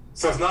way.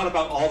 So it's not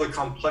about all the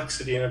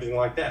complexity and everything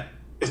like that.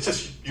 It's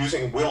just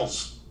using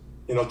wills,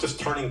 just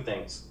turning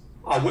things.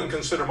 I wouldn't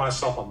consider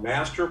myself a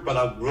master, but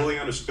I really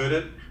understood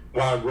it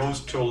when I rose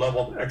to a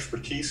level of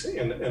expertise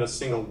in a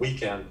single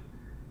weekend.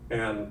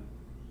 And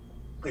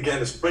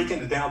again, it's breaking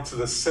it down to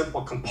the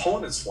simple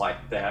components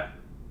like that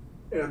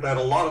a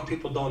lot of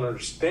people don't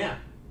understand.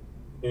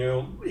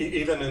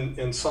 Even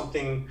in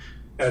something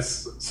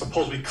as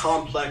supposedly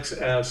complex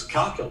as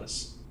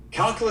calculus.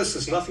 Calculus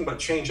is nothing but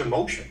change of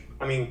motion.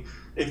 I mean,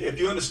 if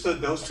you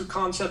understood those two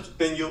concepts,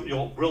 then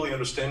you'll really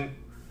understand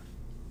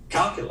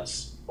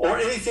calculus or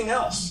anything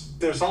else.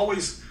 There's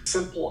always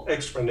simple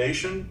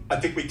explanation. I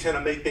think we tend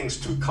to make things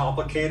too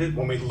complicated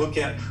when we look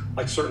at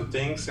like certain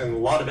things, and a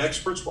lot of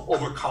experts will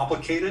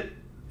overcomplicate it.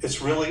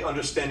 It's really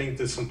understanding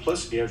the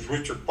simplicity, as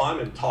Richard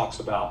Feynman talks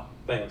about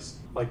things,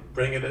 like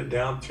bringing it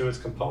down to its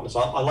components.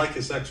 I like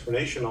his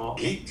explanation on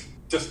heat,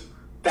 just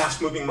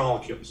fast-moving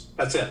molecules.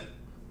 That's it.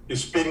 You're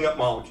speeding up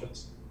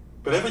molecules.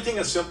 But everything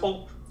is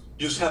simple.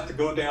 You just have to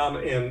go down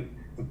and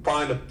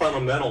find the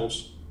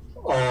fundamentals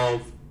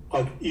of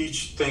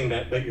each thing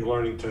that you're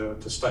learning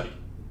to study.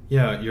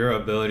 Yeah, your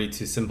ability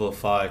to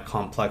simplify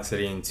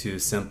complexity into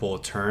simple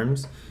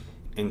terms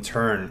in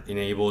turn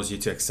enables you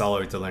to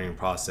accelerate the learning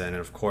process. And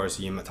of course,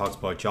 you talked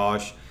about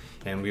Josh,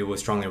 and we would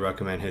strongly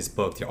recommend his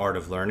book, The Art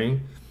of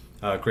Learning.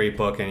 A great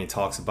book, and he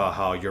talks about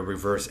how you're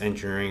reverse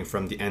engineering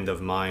from the end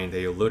of mind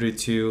that you alluded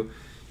to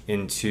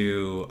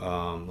into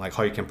like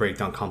how you can break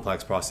down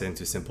complex process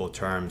into simple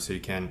terms, so you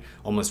can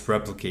almost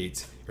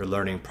replicate your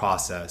learning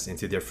process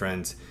into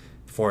different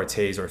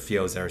fortes or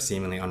fields that are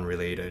seemingly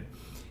unrelated.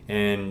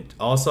 And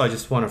also, I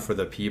just want to, for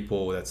the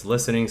people that's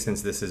listening,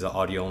 since this is an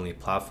audio only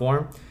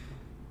platform,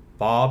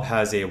 Bob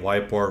has a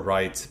whiteboard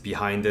right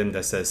behind him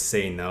that says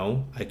 "Say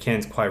No." I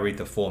can't quite read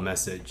the full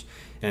message,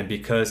 and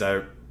because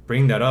I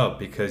bring that up,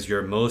 because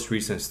your most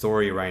recent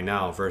story right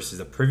now versus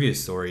the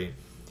previous story,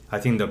 I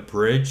think the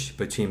bridge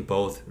between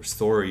both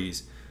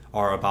stories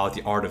are about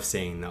the art of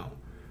saying no,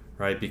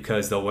 right?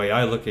 Because the way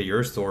I look at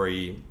your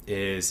story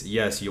is,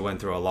 yes, you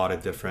went through a lot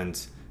of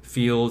different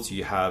fields,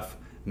 you have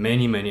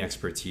many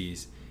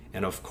expertise,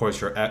 and of course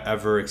your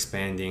ever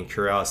expanding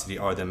curiosity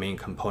are the main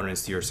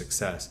components to your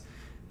success.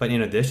 But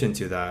in addition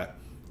to that,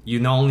 you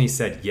not only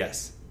said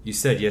yes, you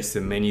said yes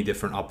to many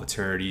different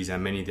opportunities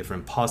and many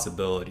different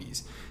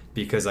possibilities,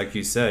 because like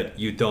you said,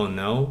 you don't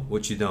know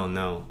what you don't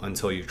know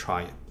until you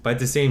try it. But at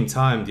the same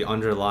time, the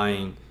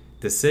underlying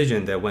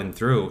decision that went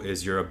through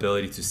is your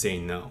ability to say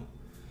no.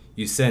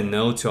 You said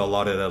no to a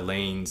lot of the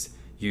lanes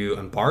you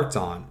embarked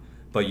on,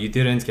 but you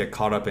didn't get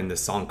caught up in the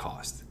sunk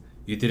cost.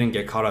 You didn't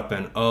get caught up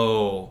in,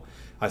 oh,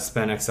 I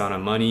spent X amount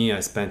of money,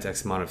 I spent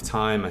X amount of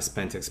time, I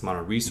spent X amount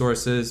of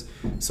resources,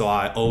 so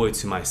I owe it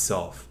to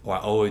myself, or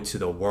I owe it to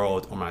the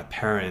world, or my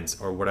parents,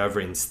 or whatever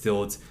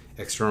instilled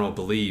external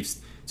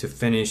beliefs to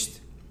finish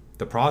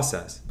the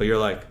process. But you're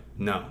like,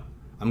 no,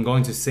 I'm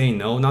going to say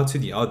no, not to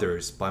the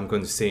others, but I'm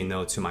going to say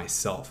no to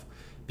myself.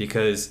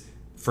 Because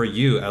for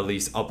you, at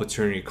least,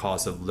 opportunity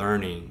cost of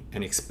learning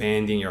and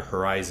expanding your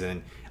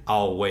horizon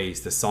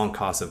outweighs the sunk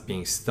cost of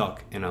being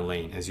stuck in a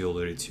lane, as you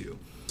alluded to.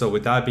 So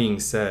with that being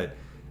said,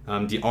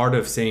 the art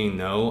of saying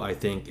no, I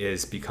think,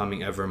 is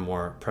becoming ever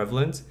more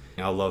prevalent.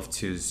 I love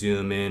to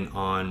zoom in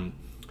on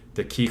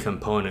the key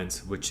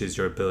components, which is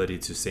your ability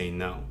to say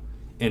no,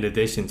 in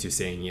addition to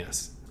saying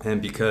yes.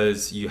 And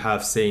because you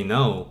have say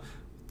no,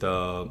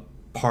 the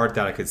part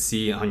that I could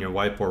see on your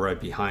whiteboard right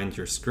behind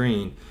your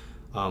screen,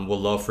 would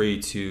love for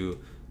you to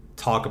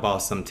talk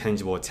about some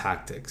tangible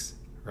tactics,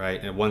 right?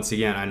 And once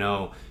again, I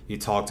know you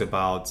talked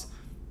about,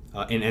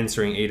 in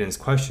answering Aiden's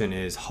question,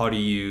 is how do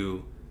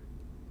you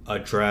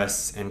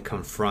address and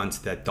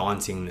confront that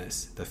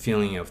dauntingness, the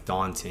feeling of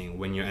daunting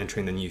when you're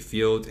entering the new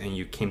field, and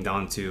you came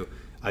down to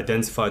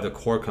identify the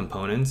core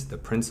components, the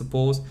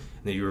principles, and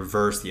then you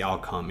reverse the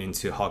outcome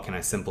into how can I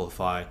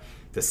simplify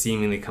the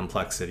seemingly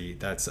complexity.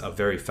 That's a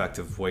very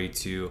effective way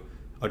to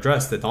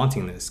address the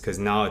dauntingness, because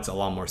now it's a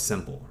lot more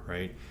simple,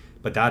 right?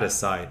 But that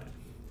aside,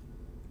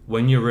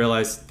 when you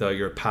realize that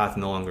your path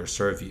no longer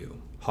serves you,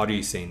 how do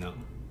you say no?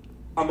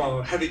 I'm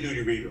a heavy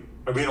duty reader.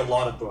 I read a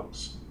lot of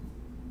books.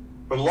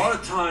 But a lot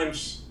of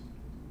times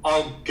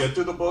I'll get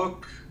through the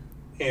book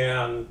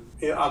and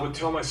I would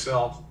tell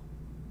myself,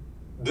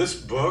 this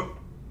book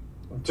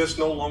just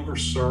no longer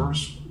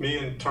serves me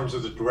in terms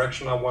of the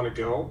direction I want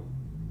to go.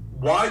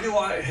 Why do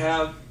I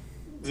have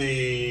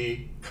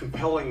the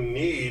compelling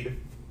need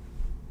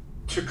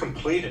to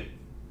complete it?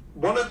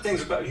 One of the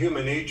things about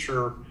human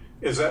nature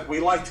is that we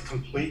like to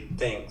complete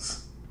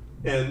things.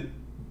 And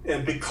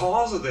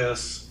because of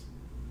this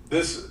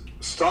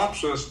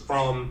stops us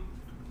from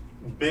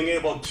being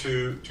able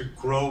to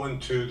grow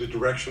into the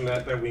direction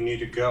that we need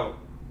to go.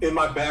 In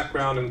my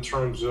background in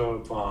terms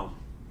of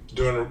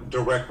doing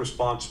direct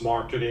response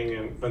marketing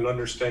and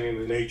understanding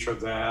the nature of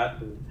that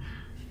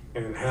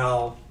and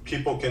how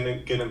people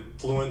can get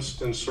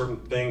influenced in certain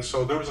things.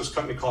 So there was this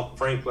company called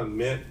Franklin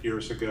Mint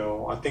years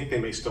ago. I think they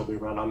may still be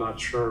around, I'm not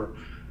sure.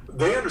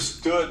 they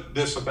understood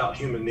this about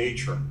human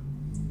nature.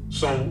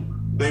 So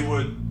they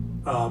would,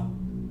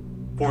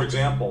 for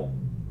example,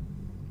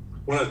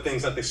 one of the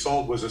things that they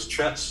sold was this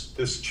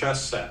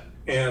chess set.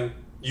 And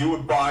you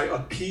would buy a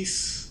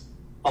piece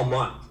a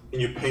month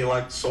and you pay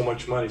like so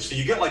much money. So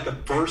you get like the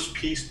first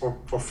piece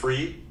for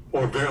free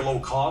or very low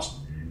cost.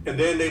 And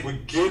then they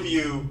would give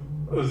you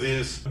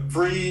this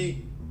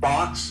free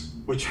box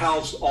which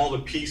housed all the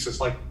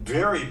pieces, like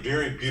very,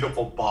 very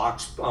beautiful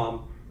box,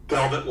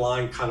 velvet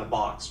lined kind of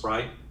box,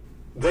 right?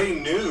 They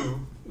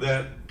knew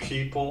that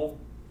people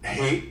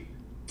hate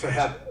to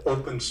have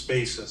open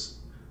spaces.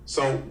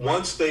 So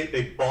once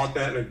they bought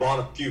that and they bought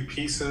a few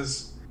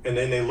pieces and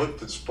then they looked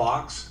at this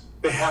box,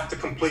 they have to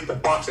complete the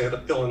box. They have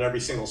to fill in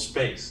every single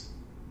space.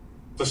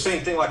 The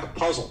same thing like a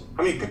puzzle.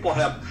 I mean, people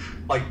have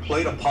like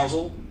played a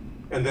puzzle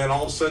and then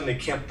all of a sudden they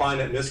can't find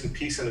that missing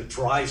piece and it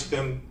drives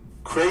them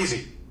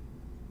crazy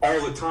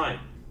all the time.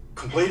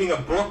 Completing a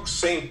book,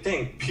 same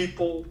thing.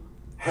 People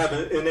have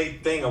an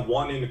innate thing of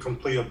wanting to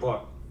complete a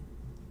book.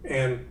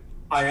 And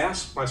I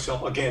asked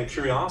myself, again,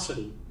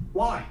 curiosity,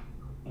 why?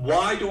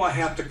 Why do I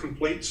have to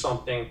complete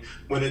something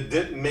when it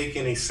didn't make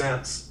any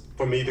sense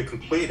for me to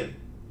complete it?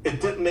 It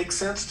didn't make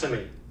sense to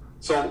me.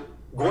 So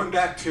going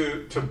back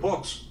to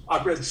books,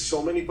 I've read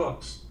so many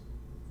books,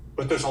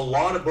 but there's a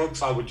lot of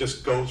books I would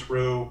just go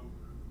through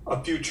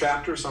a few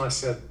chapters and I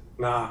said,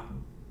 nah,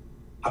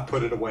 I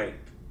put it away.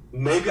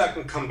 Maybe I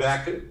can come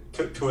back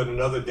to it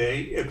another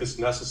day if it's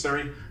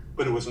necessary,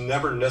 but it was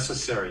never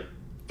necessary.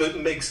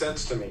 Didn't make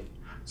sense to me.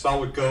 So I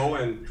would go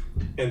and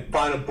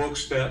find a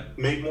books that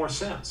made more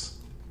sense.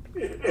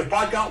 If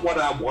I got what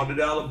I wanted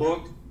out of the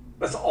book,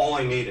 that's all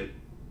I needed,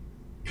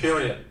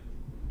 period.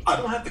 I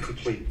don't have to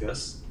complete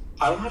this.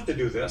 I don't have to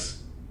do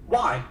this.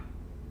 Why?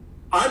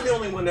 I'm the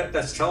only one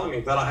that's telling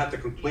me that I have to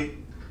complete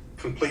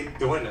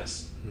doing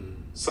this.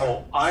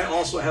 So I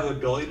also have the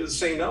ability to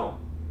say no.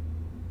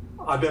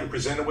 I've been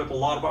presented with a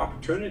lot of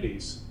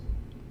opportunities.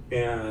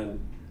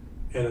 And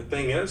the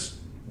thing is,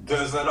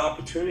 does that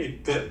opportunity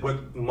fit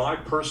with my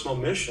personal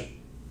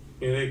mission?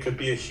 You know, it could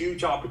be a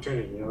huge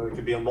opportunity. You know, it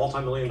could be a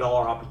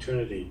multi-million-dollar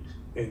opportunity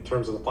in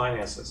terms of the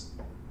finances.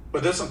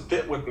 But it doesn't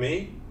fit with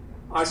me,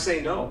 I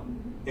say no.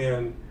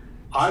 And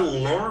I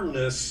learned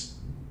this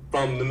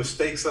from the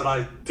mistakes that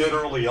I did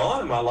early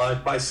on in my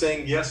life by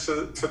saying yes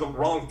to the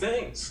wrong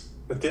things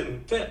that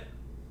didn't fit.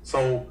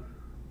 So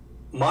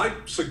my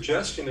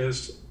suggestion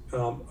is,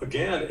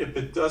 again, if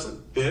it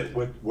doesn't fit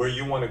with where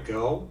you want to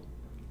go,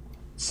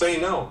 say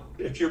no.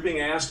 If you're being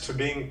asked to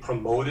being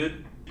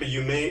promoted, but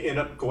you may end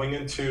up going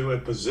into a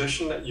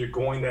position that you're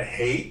going to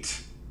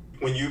hate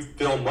when you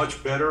feel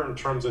much better in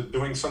terms of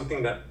doing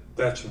something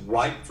that's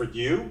right for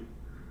you,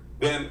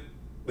 then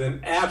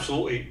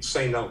absolutely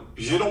say no.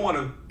 Because you don't want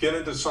to get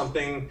into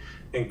something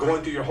and go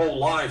into your whole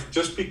life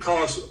just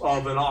because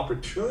of an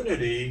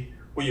opportunity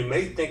what you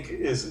may think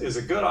is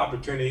a good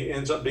opportunity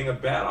ends up being a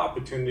bad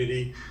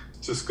opportunity.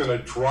 It's just going to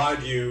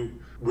drive you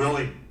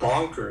really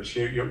bonkers.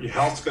 Your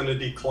health's going to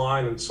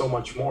decline and so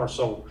much more.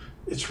 So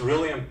it's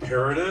really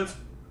imperative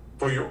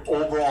for your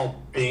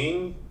overall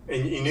being,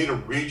 and you need to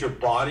read your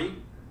body,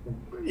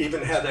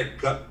 even have that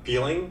gut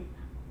feeling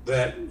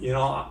that,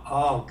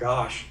 oh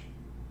gosh,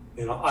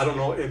 I don't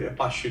know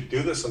if I should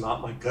do this or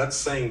not. My gut's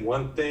saying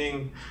one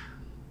thing,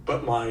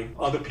 but my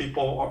other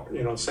people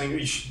are, saying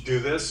you should do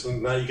this,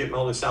 and now you're getting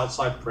all this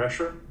outside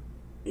pressure.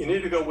 You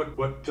need to go with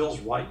what feels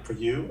right for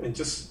you and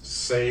just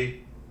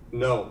say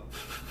no.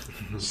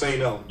 Say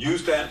no.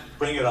 Use that,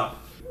 bring it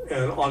up.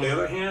 And on the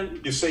other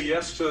hand, you say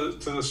yes to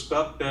the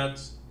stuff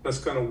that's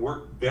going to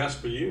work best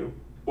for you,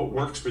 what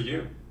works for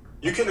you.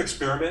 You can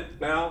experiment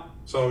now,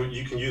 so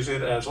you can use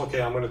it as,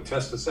 okay, I'm going to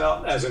test this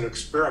out as an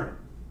experiment.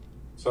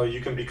 So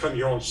you can become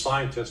your own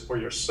scientist for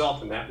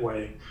yourself in that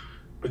way,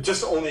 but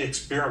just only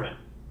experiment.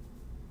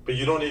 But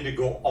you don't need to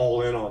go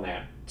all in on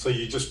that. So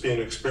you just be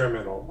an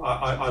experimental.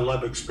 I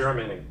love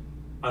experimenting.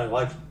 I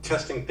like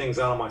testing things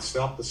out on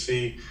myself to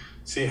see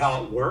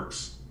how it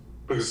works.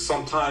 Because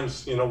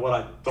sometimes, what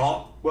I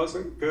thought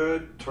wasn't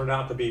good turned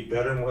out to be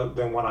better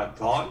than what I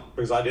thought,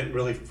 because I didn't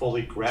really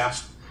fully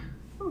grasp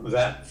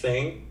that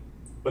thing.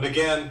 But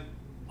again,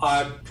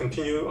 I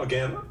continue,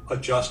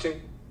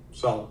 adjusting.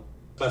 So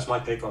that's my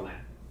take on that.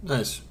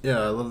 Nice.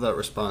 Yeah, I love that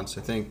response.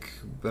 I think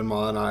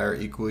Benoit and I are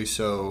equally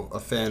so a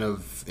fan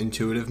of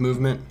intuitive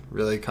movement,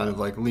 really kind of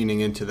like leaning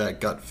into that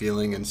gut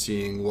feeling and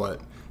seeing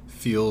what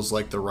feels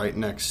like the right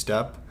next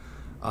step.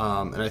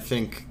 And I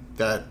think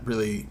that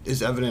really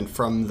is evident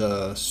from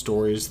the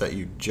stories that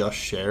you just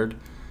shared.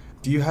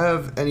 Do you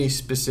have any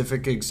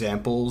specific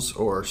examples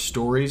or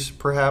stories,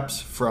 perhaps,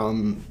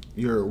 from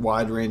your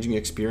wide-ranging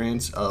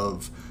experience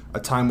of a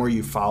time where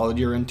you followed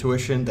your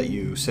intuition, that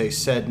you, say,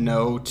 said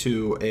no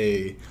to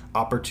a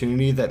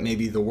opportunity that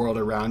maybe the world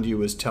around you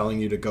was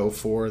telling you to go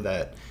for,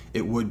 that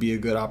it would be a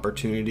good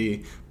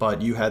opportunity, but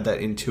you had that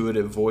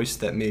intuitive voice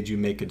that made you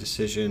make a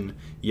decision,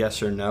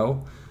 yes or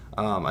no?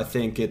 I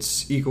think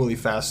it's equally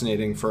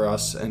fascinating for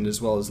us, and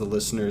as well as the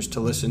listeners, to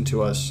listen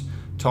to us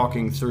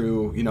talking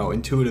through,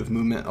 intuitive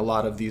movement, a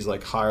lot of these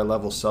like higher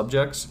level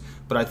subjects.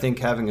 But I think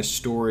having a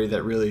story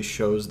that really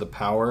shows the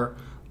power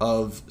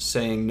of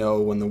saying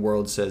no when the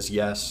world says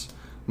yes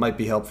might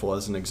be helpful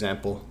as an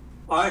example.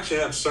 I actually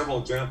have several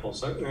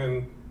examples,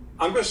 and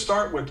I'm going to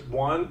start with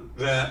one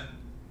that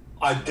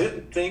I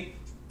didn't think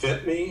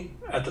fit me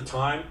at the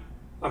time.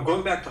 I'm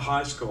going back to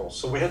high school.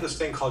 So we had this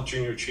thing called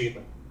Junior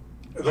Achievement.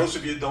 Those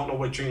of you who don't know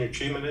what Junior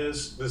Achievement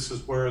is, this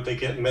is where they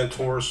get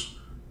mentors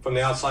from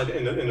the outside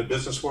in the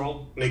business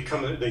world, and they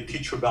come and they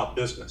teach you about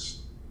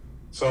business.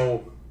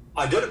 So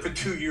I did it for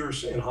 2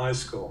 years in high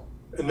school.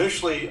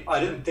 Initially, I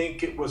didn't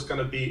think it was going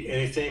to be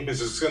anything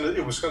because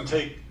it was going to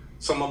take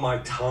some of my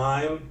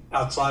time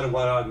outside of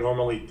what I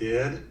normally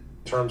did in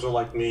terms of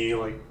like me,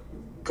 like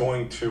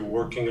going to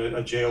working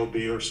a JOB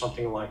or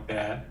something like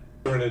that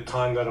during the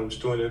time that I was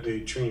doing at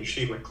the Junior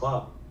Achievement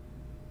Club.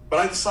 But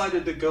I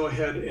decided to go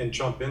ahead and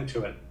jump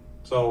into it.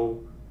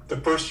 So the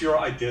first year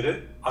I did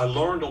it, I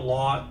learned a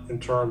lot in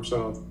terms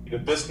of the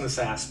business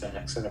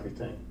aspects and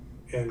everything,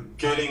 and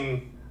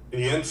getting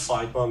the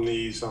insight from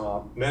these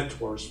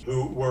mentors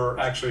who were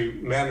actually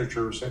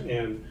managers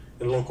in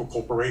local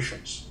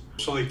corporations.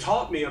 So they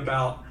taught me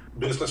about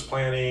business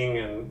planning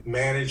and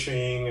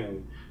managing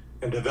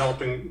and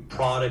developing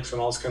products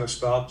and all this kind of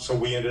stuff. So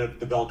we ended up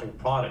developing a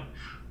product.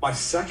 My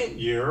second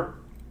year,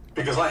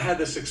 because I had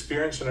this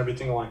experience and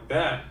everything like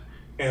that,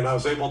 and I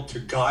was able to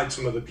guide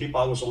some of the people,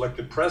 I was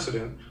elected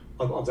president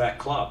of that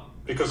club.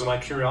 Because of my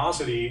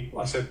curiosity,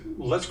 I said,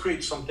 let's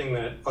create something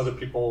that other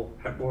people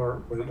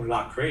were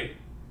not creating.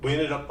 We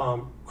ended up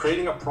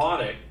creating a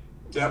product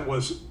that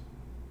was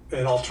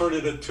an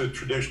alternative to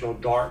traditional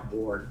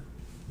dartboard.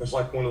 It's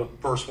like one of the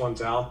first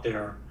ones out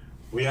there.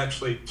 We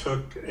actually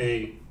took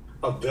a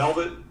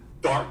velvet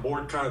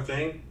dartboard kind of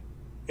thing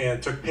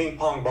and took ping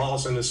pong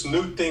balls and this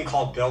new thing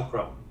called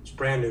Velcro. It's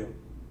brand new.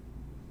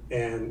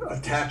 And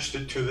attached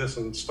it to this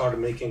and started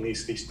making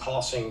these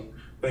tossing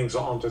things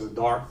onto the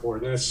dartboard.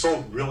 And it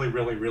sold really,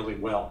 really, really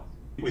well.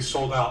 We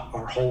sold out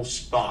our whole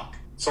stock.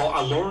 So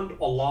I learned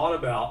a lot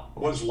about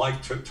what it's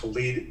like to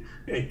lead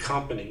a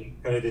company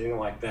and everything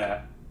like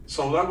that.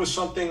 So that was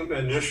something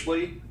that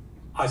initially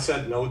I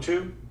said no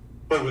to,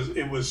 but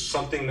it was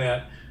something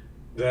that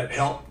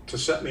helped to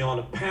set me on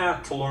a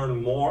path to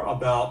learn more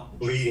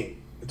about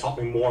leading. It taught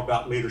me more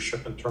about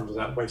leadership in terms of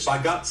that way. So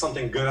I got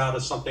something good out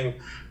of something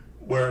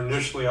where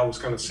initially I was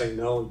going to say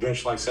no,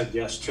 eventually I said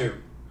yes to.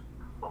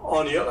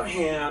 On the other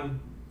hand,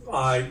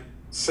 I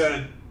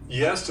said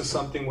yes to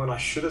something when I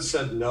should have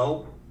said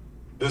no.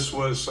 This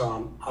was,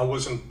 I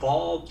was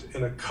involved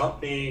in a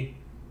company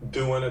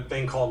doing a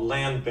thing called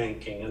land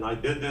banking, and I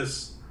did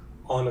this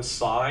on the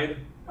side.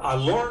 I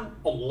learned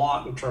a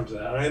lot in terms of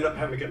that. I ended up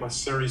having to get my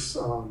Series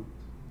 7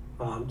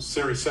 and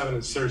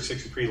Series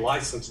 63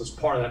 license as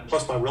part of that,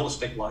 plus my real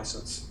estate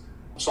license.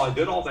 So I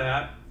did all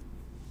that,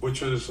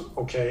 which was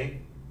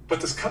okay.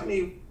 But this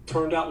company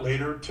turned out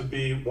later to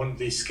be one of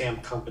these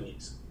scam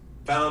companies.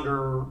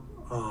 Founder,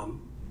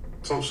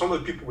 so some of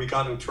the people we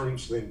got in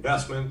terms of the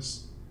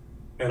investments,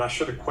 and I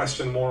should have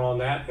questioned more on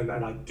that, and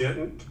I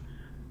didn't.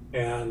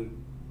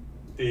 And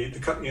the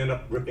company ended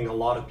up ripping a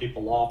lot of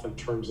people off in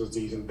terms of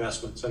these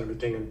investments and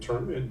everything,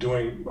 in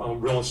doing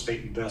real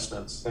estate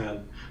investments.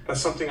 And that's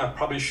something I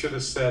probably should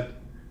have said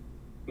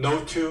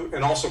no to,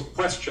 and also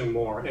question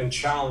more and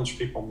challenge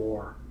people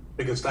more,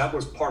 because that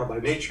was part of my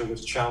nature,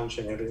 was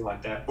challenging everything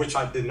like that, which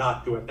I did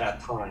not do at that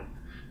time.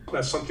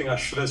 That's something I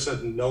should have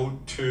said no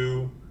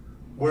to,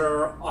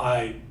 where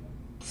I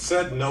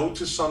said no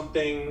to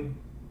something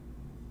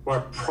where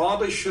I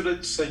probably should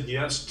have said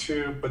yes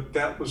to, but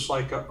that was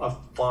like a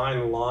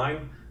fine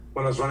line.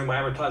 When I was running my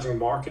advertising and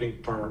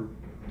marketing firm,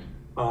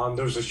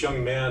 there was this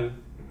young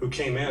man who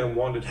came in and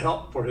wanted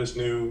help for his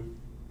new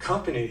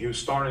company he was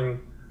starting,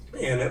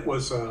 and it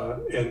was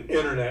an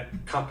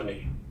internet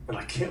company. And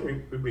I can't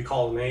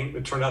recall the name.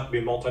 It turned out to be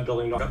a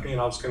multi-billion-dollar company,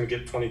 and I was going to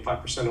get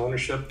 25%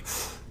 ownership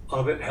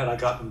of it had I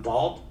gotten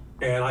involved.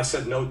 And I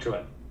said no to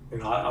it.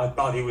 I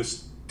thought he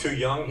was too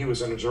young. He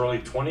was in his early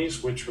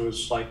 20s, which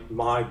was like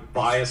my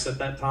bias at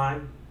that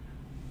time.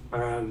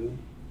 And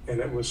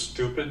it was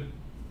stupid.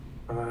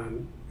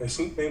 His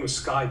name was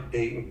Sky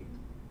Dayton.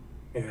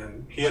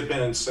 And he had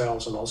been in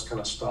sales and all this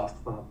kind of stuff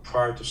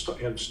prior to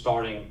him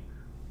starting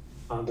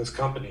this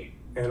company.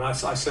 And I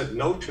said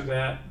no to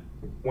that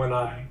when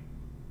I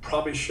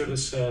probably should have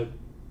said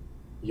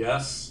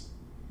yes.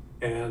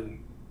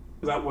 And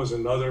that was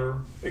another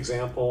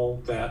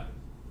example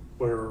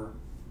where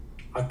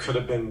I could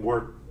have been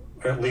worth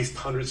at least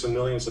hundreds of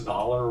millions of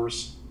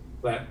dollars,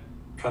 that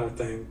kind of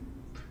thing.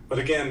 But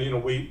again,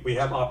 we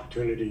have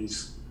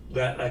opportunities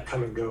that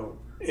come and go.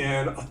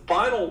 And a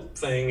final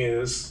thing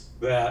is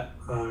that,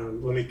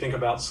 let me think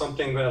about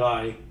something that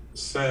I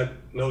said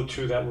no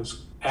to that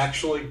was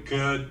actually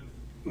good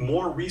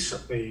more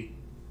recently.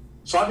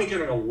 So I've been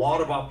getting a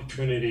lot of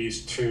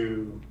opportunities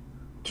to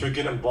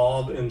get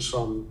involved in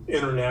some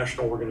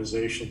international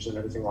organizations and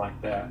everything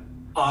like that.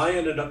 I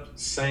ended up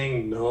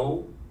saying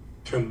no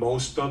to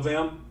most of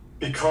them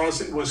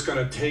because it was going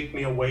to take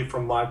me away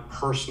from my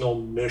personal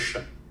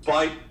mission.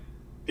 Despite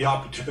the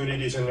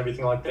opportunities and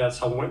everything like that.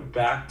 So I went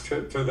back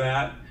to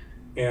that.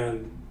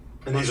 And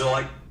these are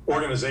like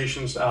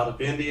organizations out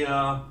of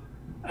India,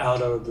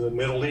 out of the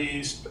Middle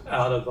East,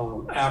 out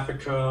of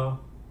Africa,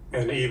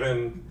 and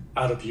even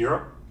out of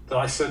Europe that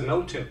I said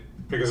no to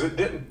because it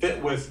didn't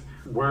fit with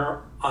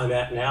where I'm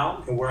at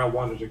now and where I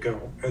wanted to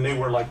go. And they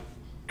were like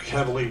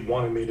heavily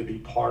wanting me to be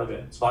part of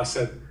it. So I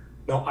said,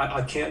 no,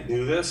 I can't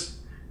do this.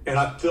 And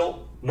I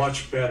felt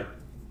much better,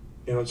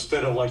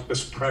 instead of like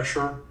this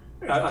pressure.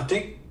 I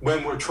think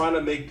when we're trying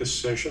to make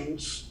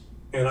decisions,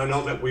 and I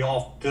know that we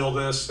all feel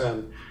this,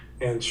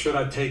 and should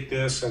I take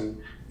this?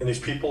 And these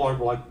people are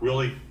like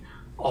really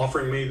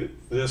offering me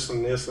this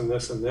and this and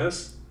this and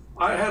this.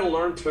 I had to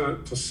learn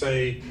to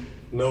say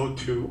no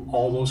to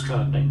all those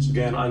kind of things.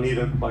 Again, I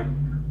needed like,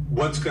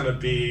 what's going to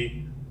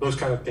be those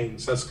kind of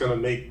things that's going to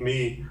make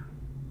me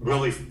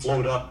really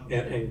float up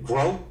and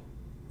grow,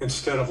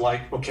 instead of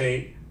like,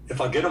 okay,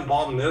 if I get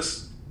involved in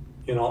this,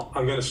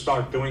 I'm going to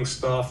start doing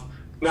stuff.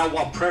 Now,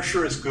 while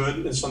pressure is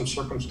good in some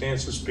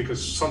circumstances,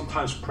 because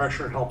sometimes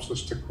pressure helps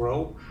us to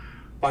grow,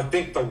 I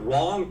think the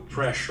wrong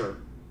pressure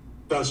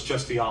does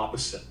just the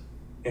opposite.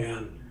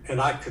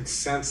 And I could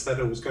sense that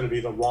it was going to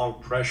be the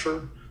wrong pressure.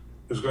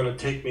 It was going to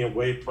take me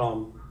away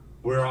from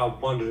where I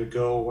wanted to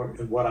go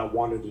and what I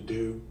wanted to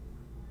do.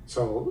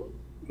 So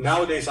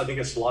nowadays, I think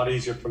it's a lot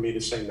easier for me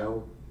to say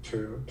no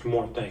to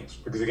more things.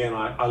 Because again,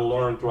 I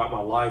learned throughout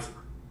my life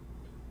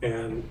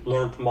and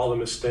learned from all the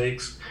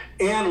mistakes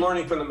and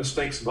learning from the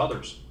mistakes of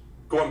others.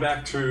 Going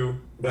back to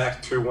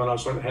when I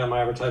was had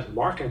my advertising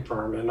marketing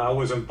firm, and I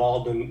was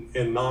involved in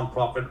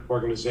nonprofit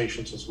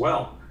organizations as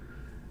well.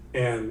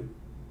 And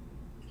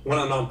one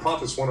of the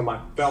nonprofits, one of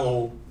my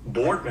fellow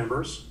board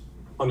members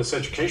on this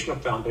educational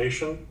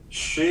foundation,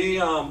 she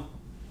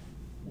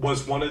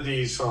was one of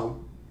these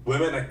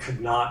women that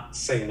could not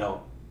say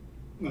no.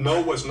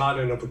 No was not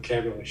in her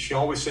vocabulary. She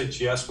always said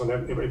yes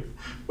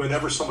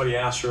whenever somebody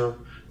asked her,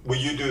 will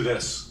you do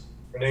this?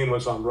 Her name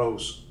was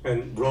Rose.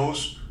 And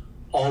Rose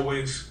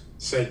always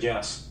said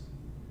yes.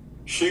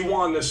 She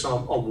won this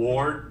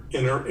award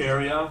in her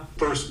area.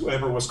 First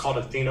ever was called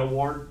Athena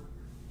Award,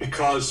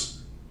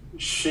 because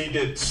she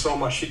did so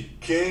much. She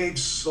gave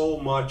so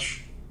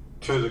much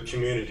to the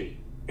community.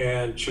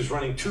 And she was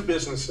running two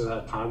businesses at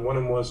that time. One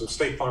of them was a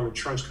State Farm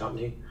insurance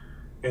company,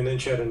 and then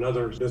she had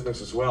another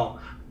business as well.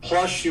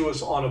 Plus, she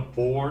was on a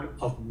board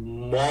of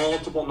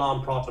multiple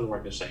nonprofit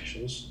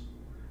organizations.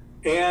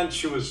 And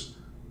she was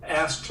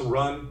asked to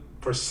run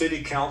for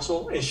city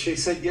council, and she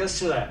said yes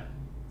to that.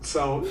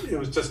 So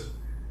it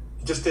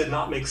just did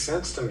not make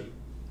sense to me.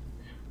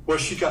 Well,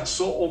 she got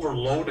so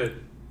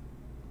overloaded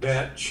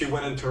that she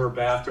went into her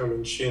bathroom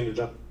and she ended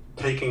up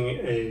taking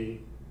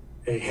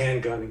a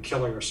handgun and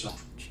killing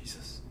herself.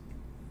 Jesus.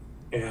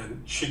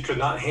 And she could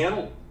not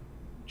handle it.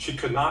 She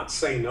could not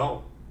say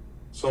no.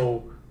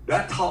 So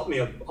that taught me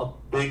a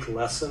big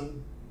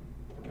lesson.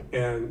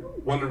 And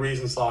one of the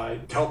reasons I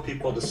tell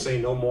people to say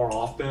no more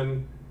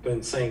often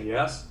than saying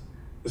yes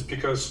is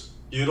because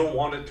you don't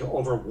want it to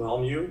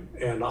overwhelm you.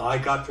 And I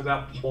got to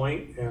that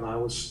point, and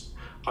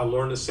I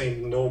learned to say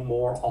no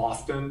more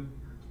often.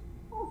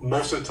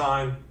 Most of the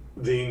time,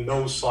 the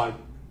no side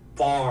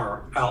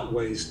far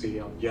outweighs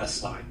the yes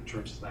side in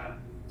terms of that.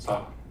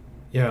 So.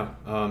 Yeah,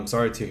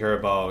 sorry to hear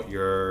about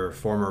your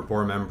former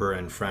board member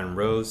and friend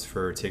Rose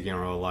for taking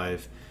her own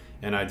life.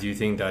 And I do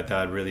think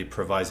that really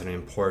provides an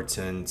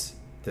important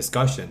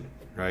discussion,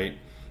 right?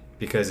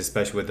 Because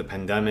especially with the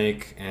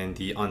pandemic and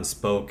the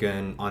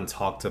unspoken,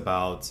 untalked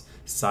about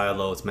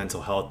silos,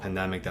 mental health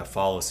pandemic that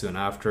follows soon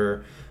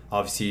after.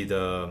 Obviously,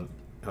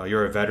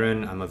 you're a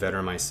veteran, I'm a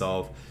veteran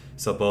myself.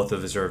 So both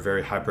of us are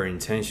very hyper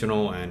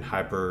intentional and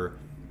hyper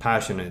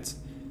passionate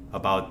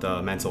about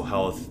the mental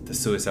health, the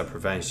suicide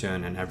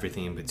prevention, and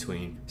everything in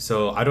between.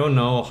 So I don't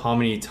know how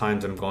many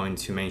times I'm going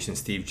to mention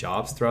Steve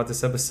Jobs throughout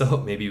this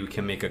episode. Maybe we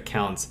can make a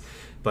count.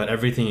 But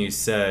everything you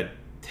said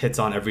hits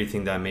on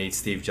everything that made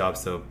Steve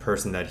Jobs the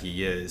person that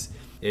he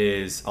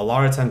is a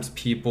lot of times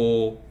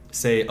people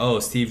say, oh,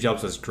 Steve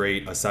Jobs was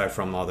great, aside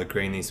from all the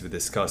great things we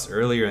discussed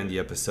earlier in the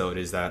episode,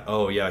 is that,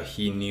 oh yeah,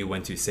 he knew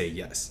when to say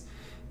yes.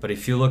 But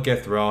if you look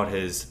at throughout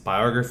his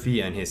biography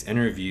and his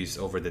interviews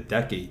over the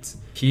decades,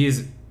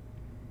 he's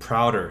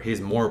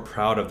more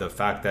proud of the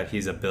fact that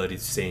his ability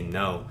to say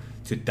no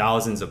to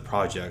thousands of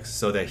projects,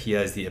 so that he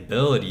has the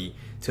ability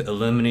to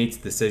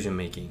eliminate decision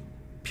making,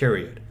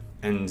 period,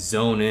 and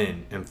zone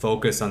in and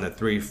focus on the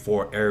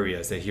 3-4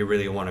 areas that he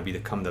really want to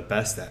become the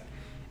best at.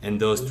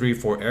 And those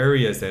 3-4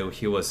 areas that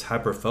he was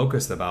hyper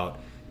focused about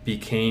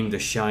became the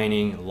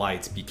shining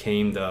lights,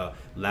 became the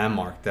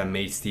landmark that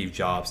made Steve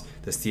Jobs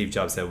the Steve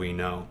Jobs that we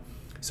know.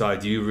 So I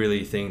do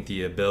really think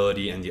the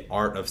ability and the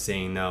art of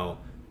saying no,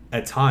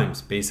 at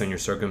times, based on your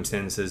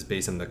circumstances,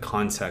 based on the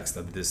context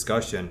of the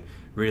discussion,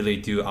 really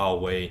do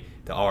outweigh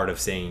the art of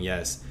saying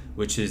yes,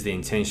 which is the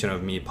intention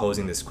of me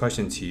posing this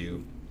question to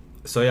you.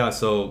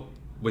 So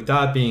with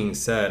that being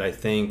said, I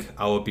think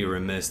I would be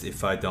remiss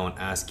if I don't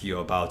ask you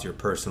about your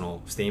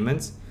personal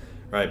statements,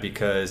 right?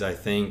 Because I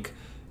think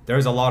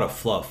there's a lot of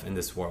fluff in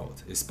this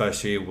world,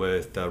 especially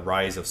with the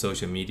rise of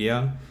social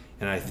media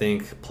And I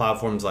think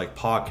platforms like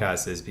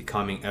podcasts is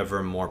becoming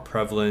ever more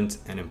prevalent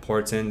and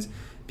important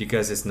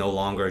because it's no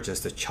longer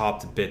just the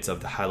chopped bits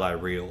of the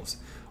highlight reels,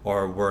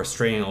 or we're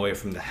straying away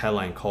from the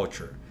headline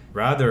culture.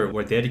 Rather,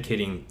 we're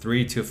dedicating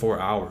 3 to 4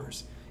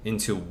 hours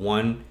into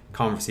one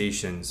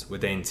conversations with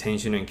the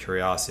intention and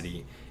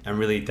curiosity and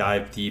really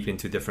dive deep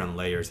into different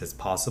layers as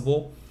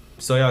possible.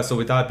 So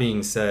with that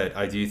being said,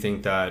 I do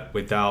think that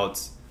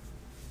without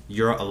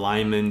your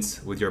alignment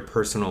with your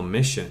personal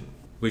mission,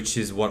 which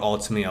is what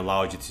ultimately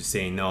allowed you to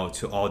say no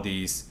to all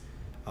these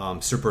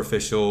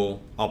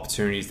superficial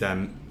opportunities that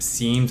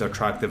seems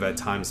attractive at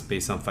times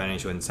based on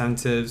financial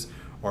incentives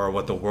or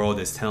what the world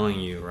is telling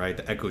you, right?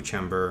 The echo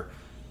chamber.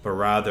 But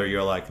rather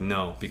you're like,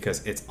 no,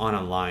 because it's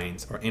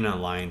unaligned or in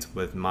aligned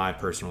with my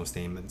personal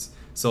statements.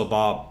 So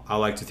Bob, I'd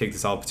like to take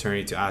this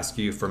opportunity to ask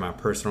you for my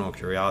personal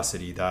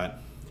curiosity that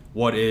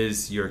what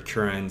is your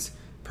current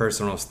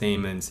personal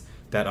statements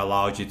that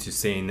allowed you to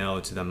say no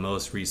to the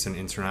most recent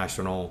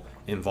international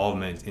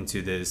involvement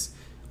into this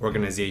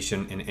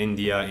organization in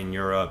India, in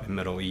Europe, in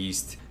Middle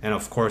East? And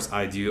of course,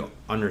 I do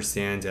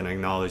understand and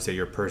acknowledge that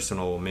your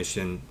personal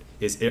mission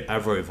is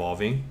ever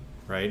evolving,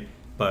 right?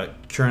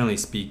 But currently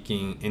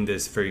speaking, in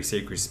this very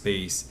sacred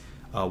space,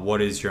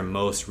 what is your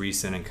most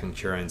recent and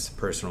concurrent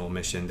personal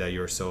mission that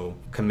you're so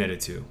committed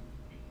to?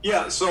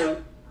 Yeah,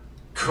 so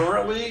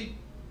currently,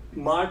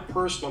 my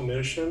personal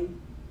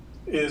mission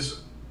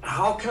is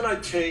how can I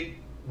take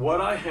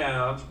what I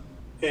have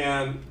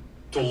and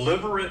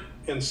deliver it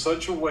in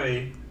such a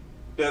way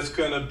that's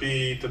going to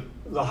be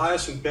the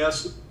highest and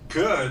best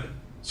good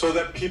so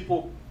that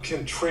people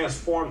can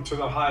transform to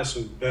the highest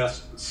and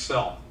best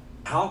self.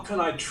 How can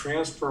I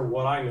transfer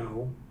what I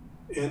know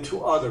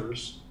into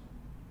others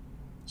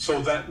so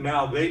that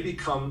now they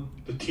become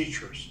the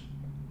teachers?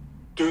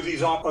 Do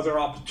these other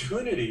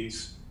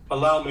opportunities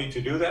allow me to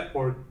do that,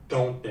 or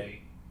don't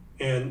they?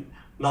 And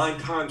 9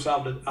 times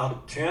out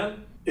of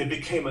 10, it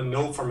became a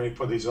no for me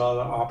for these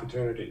other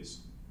opportunities.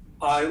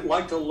 I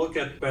like to look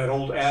at that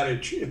old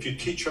adage, if you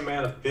teach a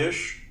man to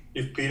fish,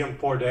 you feed him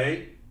for a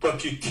day. But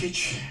if you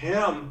teach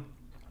him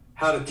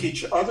how to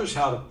teach others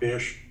how to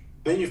fish,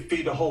 then you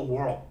feed the whole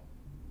world.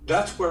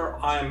 That's where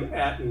I'm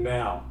at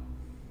now.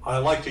 I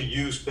like to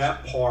use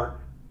that part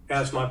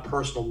as my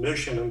personal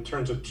mission in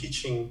terms of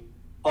teaching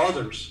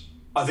others.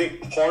 I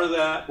think part of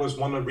that was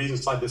one of the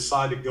reasons I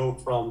decided to go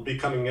from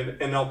becoming an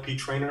NLP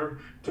trainer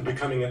to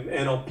becoming an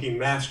NLP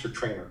master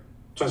trainer.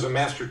 So as a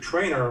master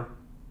trainer,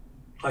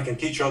 I can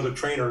teach other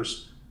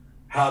trainers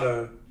how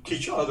to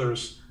teach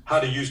others how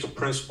to use the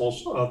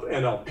principles of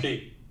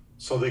NLP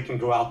so they can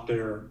go out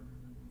there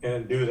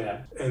and do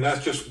that. And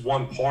that's just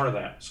one part of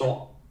that.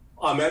 So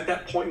I'm at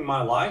that point in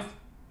my life,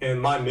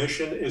 and my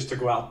mission is to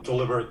go out and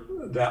deliver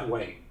it that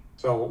way.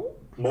 So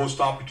most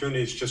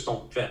opportunities just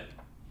don't fit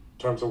in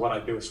terms of what I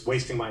do. It's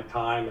wasting my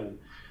time, and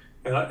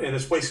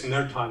it's wasting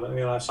their time. I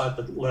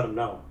decided to let them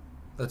know.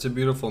 That's a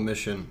beautiful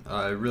mission.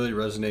 I really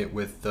resonate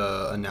with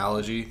the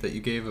analogy that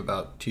you gave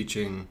about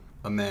teaching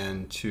a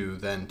man to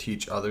then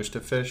teach others to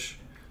fish.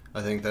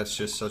 I think that's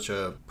just such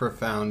a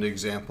profound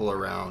example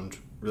around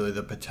really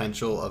the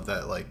potential of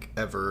that like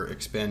ever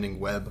expanding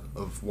web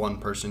of one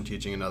person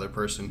teaching another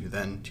person who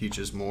then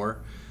teaches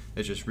more.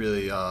 It just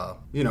really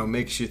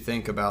makes you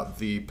think about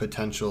the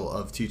potential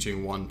of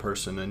teaching one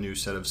person a new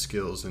set of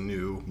skills, a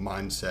new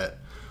mindset,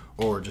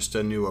 or just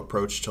a new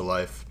approach to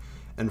life.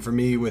 And for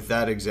me, with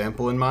that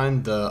example in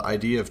mind, the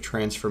idea of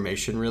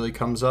transformation really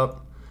comes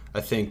up. I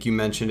think you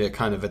mentioned it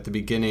kind of at the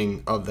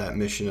beginning of that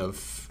mission of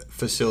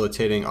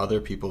facilitating other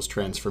people's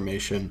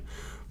transformation.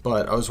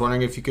 But I was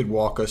wondering if you could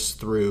walk us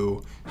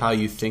through how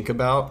you think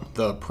about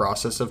the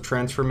process of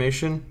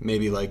transformation,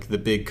 maybe like the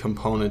big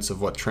components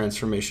of what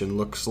transformation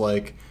looks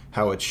like,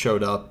 how it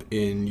showed up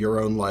in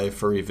your own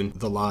life or even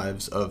the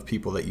lives of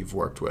people that you've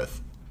worked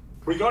with.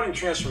 Regarding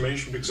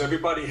transformation, because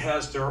everybody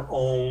has their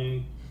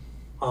own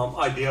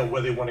idea of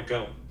where they want to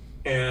go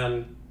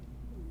and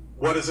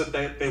what is it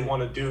that they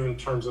want to do in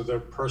terms of their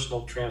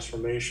personal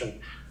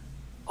transformation.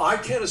 I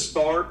tend to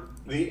start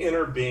the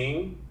inner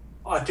being.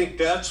 I think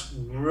that's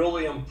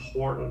really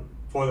important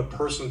for the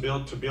person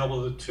to be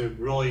able to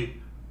really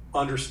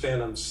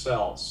understand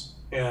themselves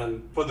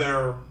and for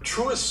their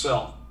truest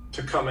self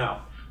to come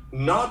out,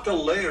 not the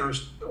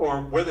layers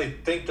or where they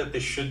think that they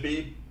should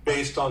be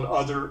based on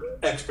other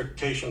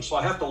expectations. So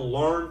I have to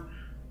learn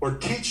or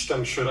teach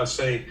them, should I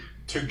say,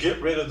 to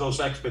get rid of those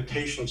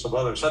expectations of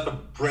others. I have to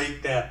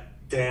break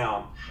that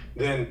down,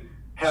 then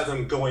have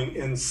them going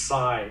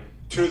inside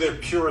to their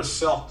purest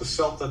self, the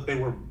self that they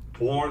were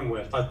born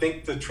with. I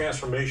think the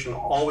transformation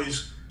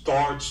always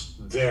starts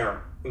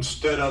there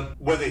instead of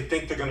where they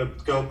think they're going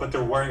to go, but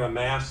they're wearing a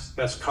mask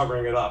that's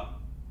covering it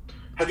up.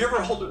 Have you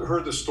ever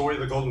heard the story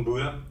of the Golden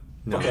Buddha?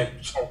 No. Okay,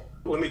 so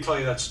let me tell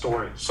you that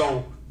story.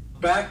 So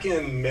back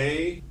in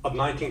May of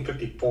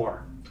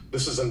 1954,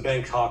 this is in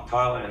Bangkok,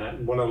 Thailand, at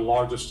one of the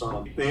largest,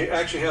 they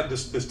actually had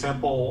this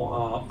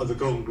temple of the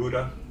Golden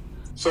Buddha.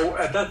 So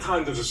at that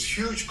time, there's this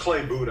huge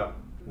clay Buddha.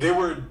 They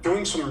were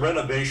doing some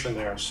renovation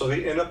there, so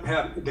they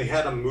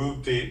had to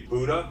move the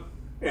Buddha,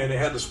 and they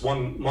had this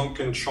one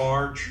monk in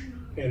charge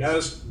And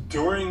as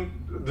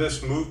during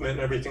this movement and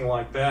everything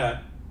like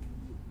that,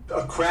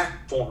 a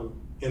crack formed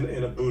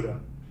in a Buddha.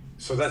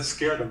 So that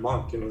scared the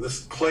monk.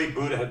 This clay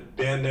Buddha had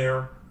been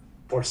there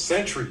for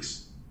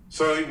centuries.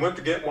 So he went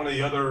to get one of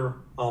the other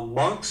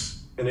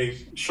monks, and they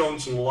shone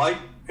some light,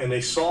 and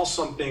they saw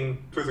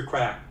something through the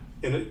crack,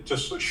 and it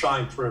just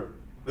shined through.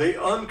 They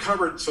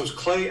uncovered, so it's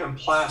clay and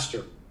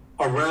plaster,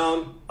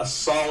 around a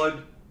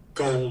solid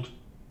gold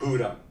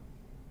Buddha.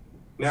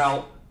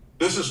 Now,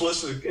 this is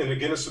listed in the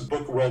Guinness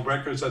Book of World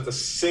Records as the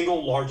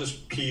single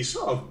largest piece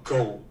of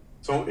gold.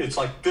 So it's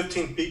like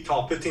 15 feet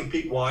tall, 15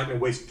 feet wide, and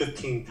weighs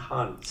 15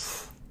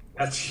 tons.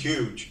 That's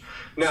huge.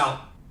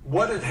 Now,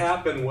 what had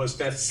happened was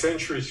that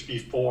centuries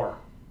before,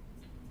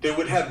 they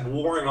would have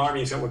warring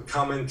armies that would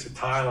come into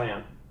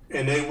Thailand,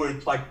 and they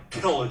would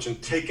pillage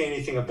and take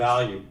anything of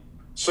value.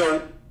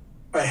 So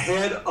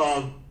ahead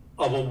of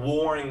a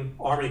warring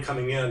army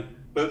coming in,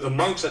 the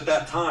monks at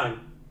that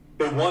time,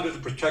 they wanted to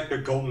protect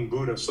their golden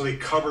Buddha, so they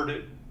covered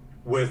it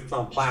with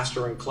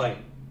plaster and clay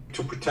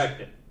to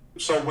protect it.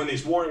 So when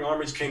these warring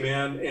armies came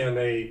in and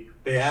they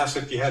asked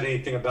if you had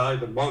anything of value,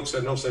 the monks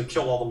said no, so they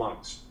killed all the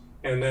monks.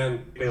 And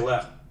then they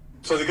left.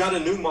 So they got a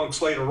new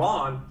monks later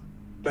on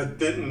that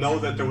didn't know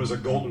that there was a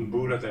golden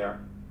Buddha there.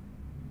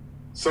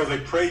 So they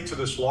prayed to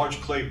this large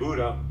clay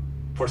Buddha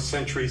for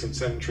centuries and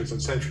centuries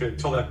and centuries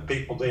until that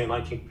fateful day in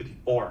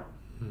 1954.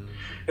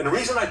 And the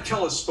reason I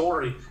tell a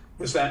story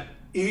is that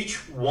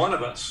each one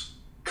of us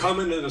come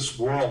into this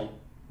world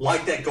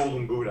like that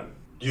golden Buddha.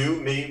 You,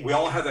 me, we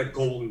all have that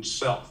golden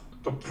self.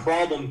 The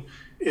problem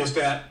is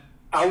that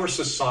our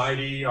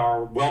society,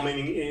 our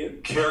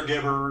well-meaning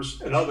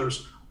caregivers and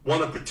others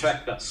want to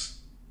protect us.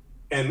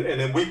 And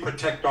then we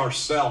protect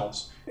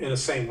ourselves in the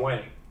same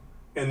way.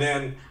 And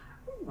then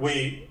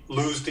we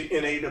lose the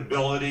innate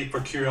ability for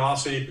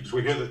curiosity because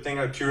we hear the thing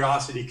of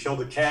curiosity killed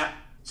the cat.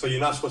 So you're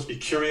not supposed to be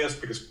curious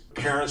because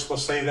parents will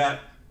say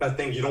that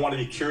thing, you don't want to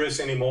be curious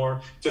anymore.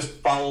 Just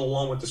follow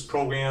along with this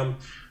program.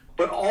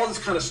 But all this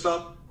kind of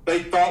stuff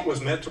they thought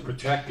was meant to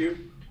protect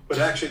you, but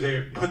actually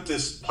they put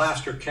this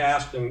plaster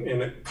cast and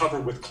it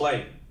covered with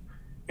clay.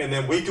 And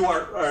then we do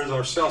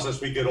ourselves as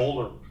we get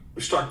older.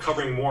 We start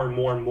covering more and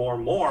more and more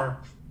and more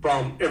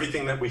from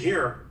everything that we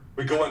hear.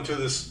 We go into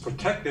this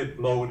protective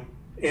mode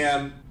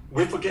and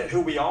we forget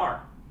who we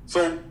are.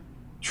 So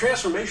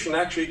transformation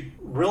actually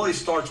really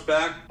starts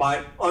back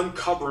by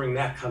uncovering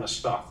that kind of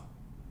stuff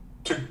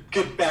to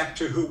get back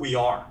to who we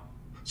are.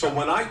 So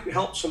when I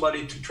help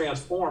somebody to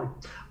transform,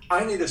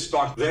 I need to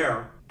start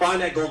there,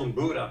 find that golden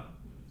Buddha,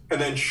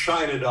 and then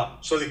shine it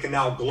up so they can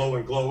now glow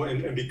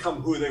and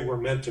become who they were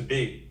meant to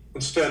be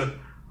instead of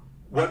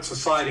what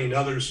society and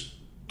others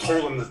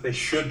told them that they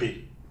should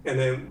be. And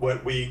then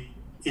what we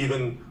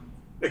even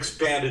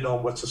expanded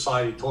on what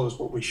society told us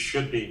what we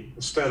should be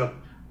instead of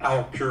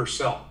our pure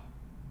self.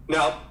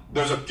 Now,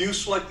 there's a few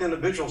select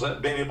individuals that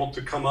have been able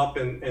to come up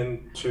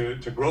and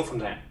to grow from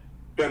that.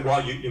 Ben,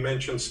 while you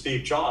mentioned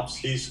Steve Jobs,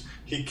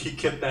 he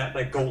kept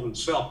that golden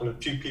self, and a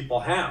few people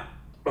have.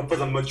 But for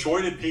the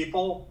majority of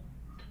people,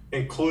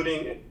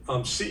 including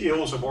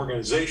CEOs of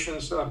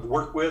organizations that I've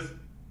worked with,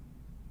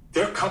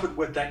 they're covered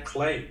with that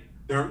clay.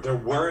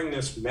 They're wearing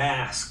this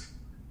mask,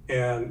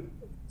 and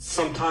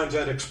sometimes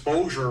that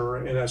exposure,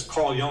 and as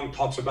Carl Jung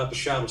talks about the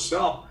shadow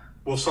self,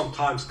 will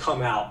sometimes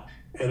come out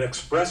and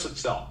express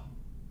itself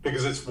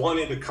because it's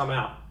wanting to come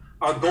out.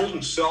 Our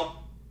golden self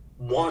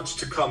wants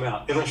to come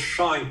out. It'll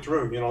shine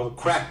through. The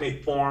crack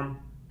may form,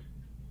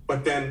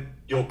 but then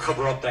you'll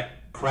cover up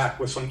that crack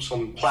with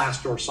some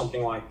plaster or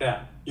something like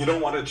that. You don't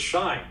want it to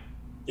shine.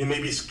 You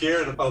may be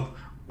scared of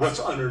what's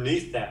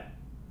underneath that.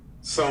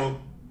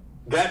 So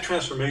that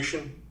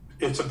transformation,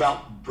 it's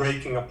about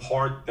breaking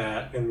apart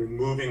that and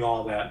removing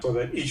all that so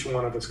that each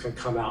one of us can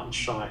come out and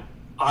shine.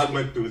 I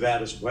went through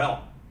that as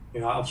well. I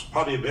was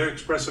probably a very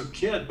expressive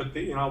kid, but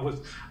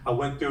I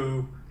went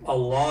through a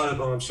lot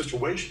of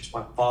situations.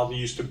 My father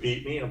used to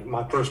beat me.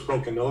 My first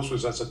broken nose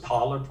was as a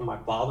toddler from my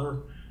father.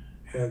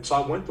 And so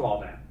I went through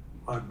all that.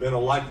 I've been a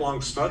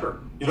lifelong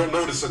stutterer. You don't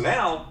notice it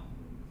now,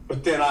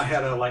 but then I had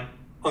to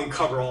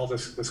uncover all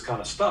this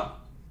kind of stuff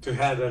to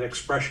have that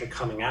expression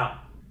coming out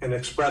and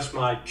express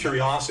my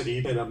curiosity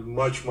in a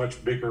much,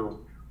 much bigger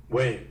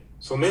way.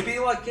 So maybe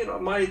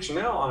my age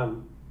now,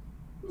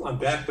 I'm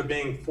back to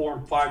being 4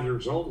 and 5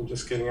 years old and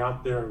just getting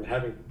out there and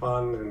having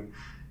fun and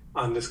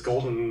on this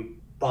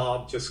golden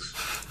bob, just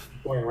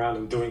going around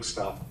and doing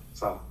stuff.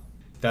 So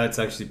that's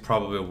actually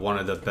probably one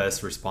of the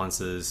best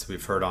responses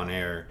we've heard on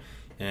air.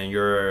 And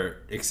your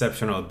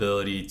exceptional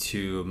ability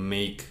to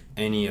make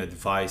any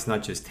advice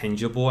not just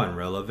tangible and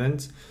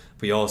relevant,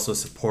 but you also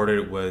support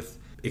it with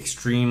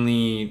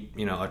extremely,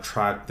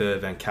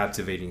 attractive and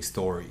captivating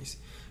stories.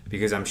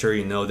 Because I'm sure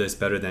you know this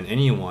better than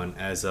anyone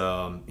as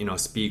a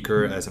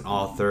speaker, as an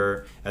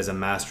author, as a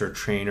master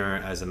trainer,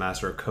 as a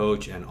master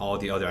coach, and all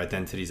the other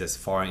identities as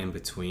far in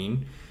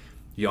between.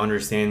 You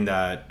understand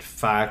that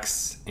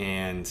facts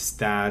and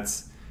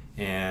stats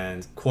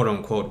and quote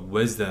unquote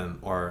wisdom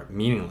are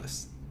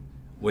meaningless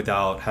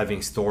without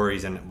having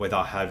stories and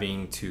without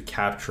having to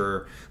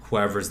capture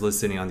whoever's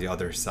listening on the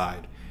other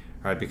side,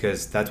 right?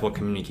 Because that's what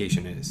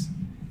communication is.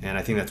 And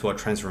I think that's what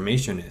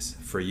transformation is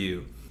for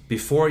you.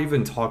 Before I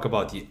even talk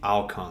about the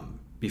outcome,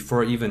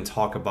 before I even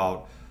talk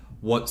about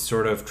what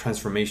sort of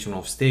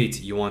transformational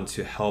state you want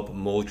to help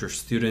mold your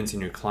students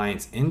and your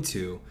clients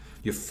into,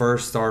 you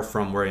first start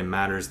from where it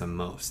matters the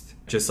most.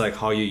 Just like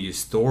how you use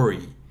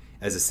story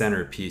as a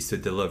centerpiece to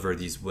deliver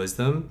these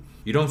wisdom,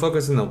 you don't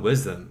focus on the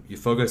wisdom, you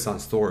focus on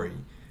story.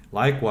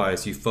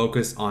 Likewise, you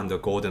focus on the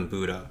golden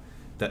Buddha,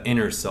 the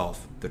inner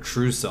self, the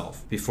true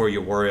self, before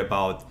you worry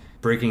about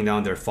breaking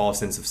down their false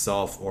sense of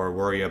self or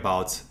worry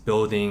about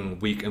building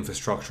weak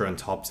infrastructure on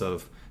top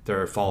of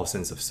their false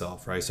sense of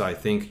self, right? So I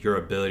think your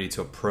ability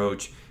to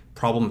approach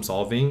problem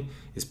solving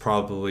is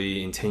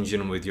probably in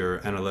tension with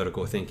your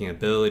analytical thinking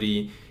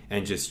ability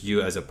and just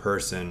you as a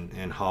person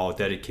and how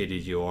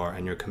dedicated you are,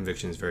 and your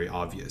conviction is very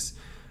obvious.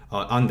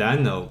 On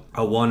that note,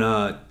 I want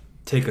to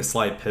take a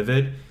slight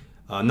pivot,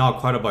 not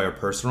quite about your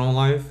personal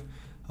life,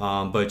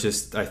 but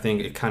just I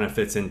think it kind of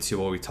fits into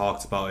what we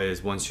talked about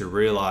is once you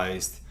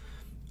realized,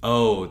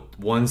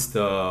 once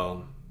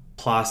the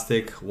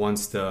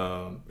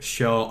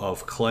shell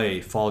of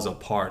clay falls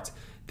apart,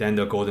 then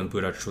the golden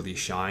Buddha truly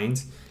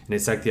shines. And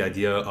it's like the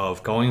idea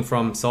of going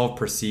from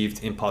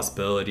self-perceived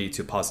impossibility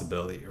to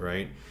possibility,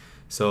 right?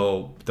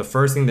 So the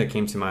first thing that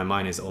came to my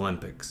mind is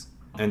Olympics.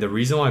 And the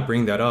reason why I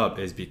bring that up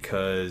is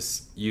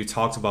because you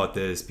talked about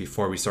this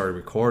before we started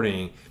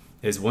recording,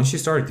 is once you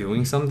start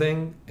doing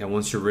something and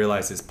once you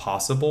realize it's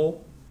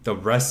possible, the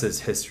rest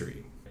is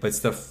history. But it's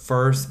the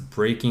first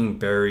breaking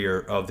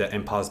barrier of that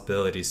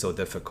impossibility so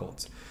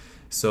difficult.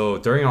 So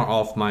during our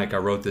off mic, I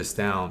wrote this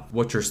down.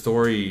 What's your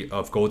story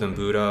of Golden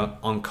Buddha,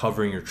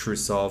 uncovering your true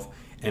self,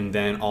 and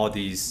then all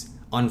these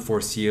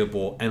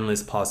unforeseeable,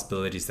 endless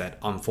possibilities that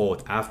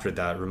unfold after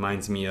that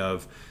reminds me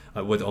of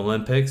with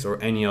Olympics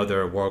or any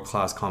other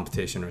world-class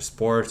competition or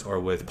sports, or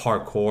with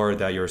parkour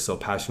that you're so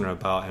passionate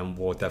about, and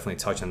we'll definitely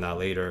touch on that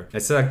later.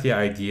 It's like the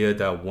idea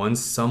that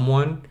once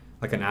someone,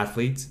 like an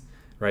athlete,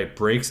 right,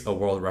 breaks a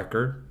world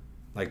record,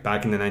 like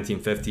back in the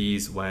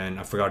 1950s when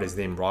I forgot his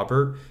name,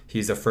 Robert,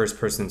 he's the first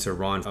person to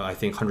run, I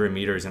think 100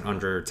 meters in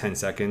under 10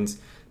 seconds.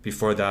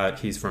 Before that,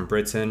 he's from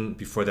Britain.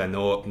 Before that,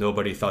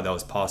 nobody thought that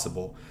was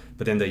possible.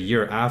 But then the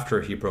year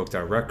after he broke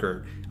that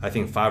record, I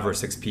think 5 or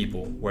 6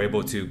 people were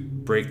able to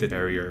break the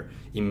barrier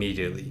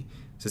immediately.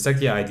 So it's like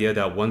the idea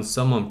that once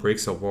someone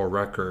breaks a world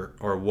record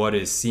or what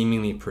is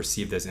seemingly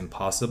perceived as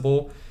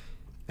impossible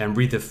and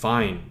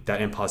redefine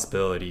that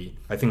impossibility,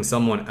 I think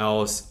someone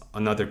else,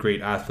 another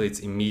great athlete, is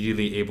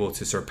immediately able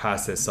to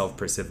surpass that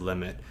self-perceived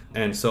limit.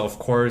 And so of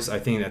course, I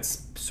think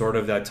that's sort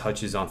of that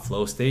touches on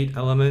flow state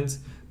elements.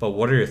 But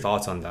what are your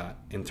thoughts on that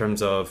in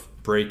terms of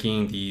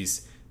breaking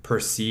these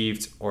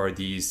perceived or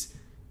these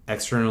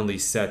externally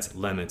set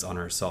limits on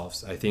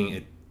ourselves? I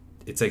think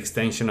it's an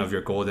extension of your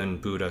golden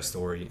Buddha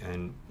story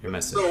and your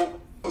message.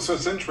 So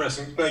it's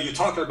interesting. Now you're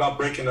talking about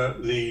breaking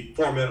the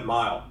 4-minute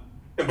mile.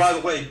 And by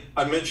the way,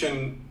 I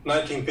mentioned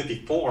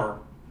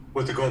 1954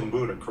 with the golden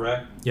Buddha,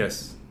 correct?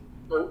 Yes.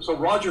 So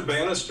Roger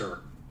Bannister,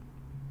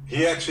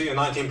 he actually in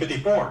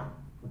 1954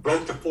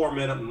 broke the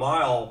 4-minute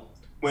mile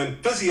when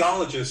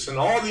physiologists and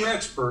all the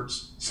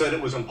experts said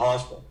it was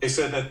impossible. They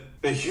said that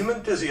the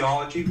human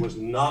physiology was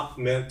not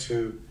meant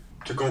to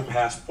go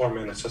past 4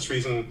 minutes. That's the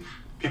reason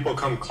people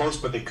come close,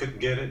 but they couldn't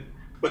get it.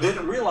 But they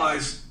didn't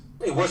realize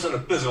it wasn't a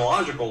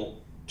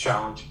physiological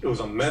challenge, it was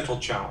a mental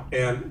challenge.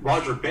 And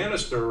Roger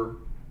Bannister,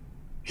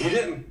 he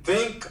didn't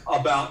think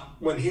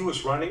about, when he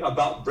was running,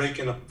 about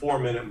breaking a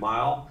 4-minute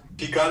mile.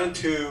 He got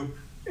into,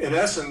 in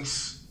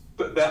essence,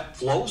 that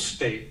flow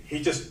state.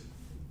 He just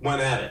went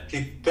at it.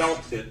 He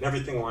felt it and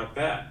everything like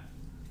that.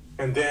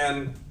 And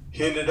then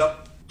he ended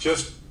up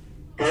just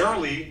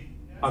barely,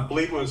 I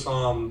believe it was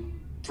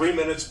 3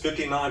 minutes,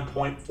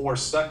 59.4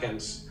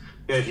 seconds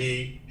that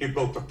he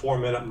broke the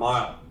 4-minute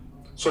mile.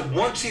 So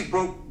once he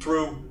broke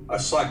through a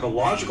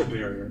psychological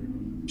barrier,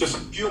 just a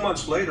few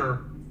months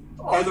later,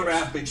 other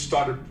athletes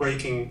started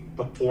breaking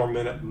the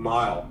 4-minute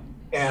mile.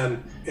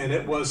 And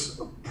it was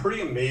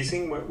pretty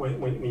amazing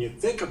when you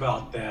think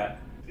about that.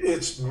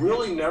 It's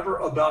really never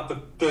about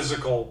the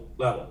physical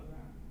level.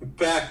 In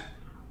fact,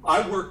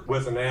 I worked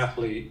with an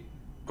athlete,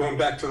 going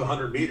back to the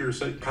 100 meters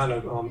that kind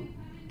of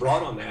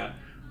brought on that.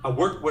 I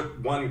worked with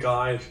one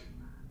guy,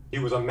 he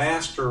was a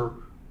master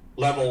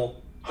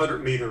level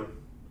 100 meter.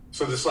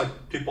 So this like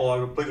people,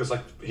 I believe it's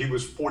like he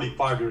was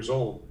 45 years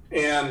old.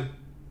 And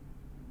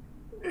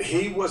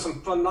he was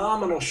in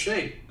phenomenal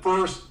shape.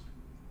 First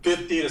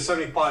 50 to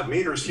 75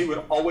 meters, he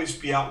would always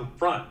be out in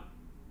front.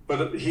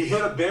 But he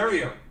hit a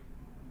barrier.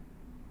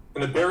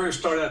 And the barrier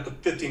started at the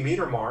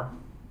 50-meter mark.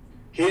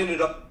 He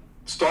ended up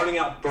starting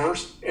out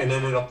first and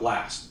ended up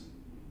last.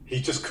 He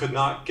just could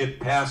not get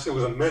past. It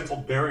was a mental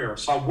barrier.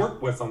 So I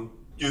worked with him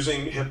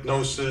using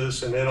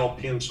hypnosis and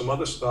NLP and some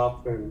other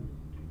stuff and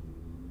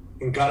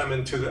got him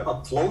into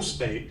a flow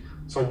state.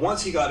 So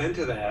once he got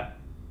into that,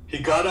 he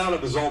got out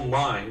of his own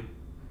mind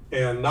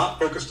and not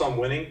focused on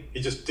winning.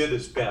 He just did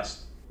his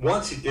best.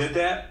 Once he did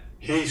that,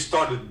 he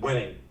started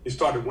winning.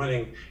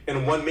 And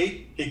in one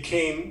meet, he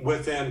came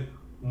within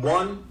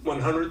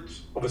 1/100th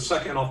of a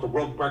second off the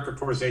world record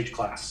for his age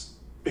class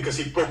because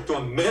he broke through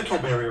a mental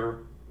barrier,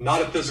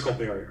 not a physical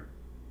barrier.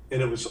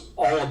 And it was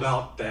all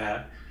about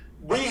that.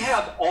 We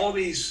have all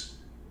these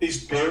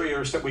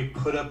barriers that we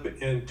put up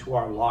into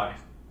our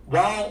life.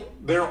 While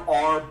there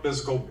are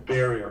physical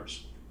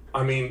barriers,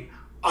 I mean,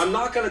 I'm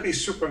not going to be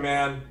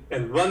Superman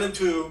and run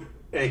into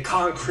a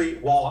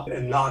concrete wall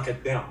and knock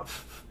it down.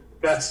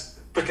 That's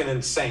freaking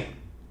insane.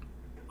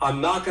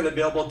 I'm not going to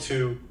be able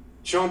to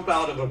jump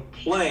out of a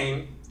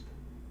plane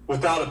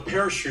without a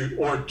parachute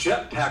or a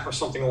jetpack or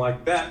something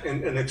like that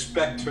and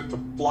expect to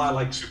fly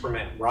like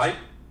Superman, right?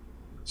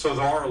 So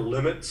there are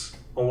limits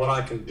on what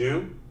I can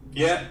do,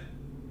 yet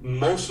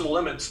most of the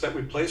limits that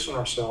we place on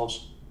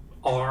ourselves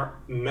are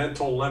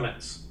mental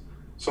limits.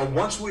 So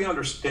once we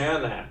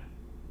understand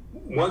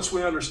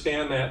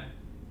that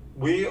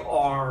we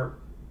are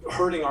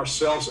hurting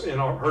ourselves and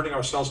are hurting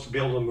ourselves to be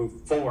able to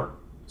move forward.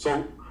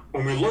 So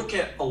when we look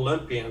at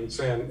Olympians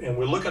and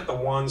we look at the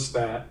ones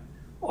that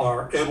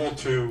are able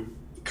to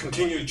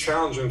continue to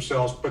challenge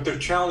themselves, but they're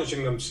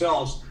challenging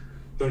themselves,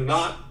 they're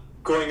not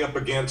going up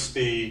against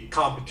the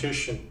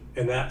competition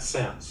in that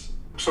sense.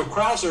 So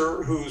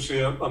Crouser, who's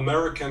the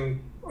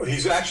American,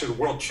 he's actually the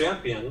world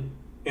champion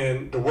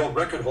and the world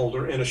record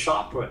holder in a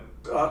shot put.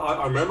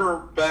 I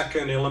remember back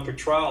in the Olympic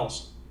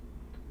trials,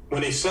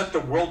 when he set the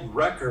world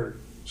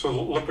record, so the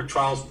Olympic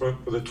trials for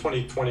the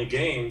 2020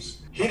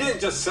 games, he didn't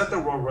just set the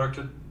world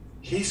record,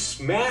 he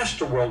smashed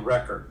the world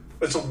record.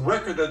 It's a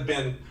record that had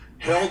been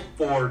held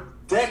for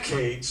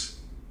decades,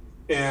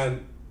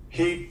 and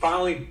he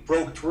finally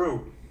broke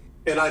through.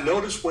 And I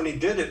noticed when he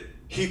did it,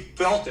 he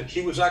felt it.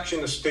 He was actually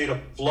in a state of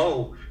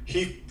flow.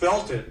 He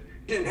felt it.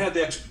 He didn't have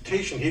the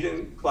expectation. He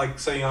didn't like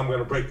say, I'm going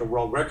to break the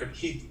world record.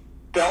 He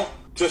felt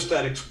just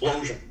that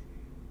explosion.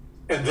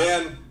 And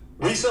then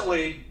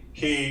recently,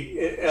 he,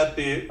 at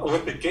the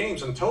Olympic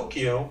Games in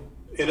Tokyo,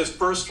 in his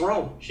first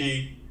throw,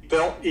 he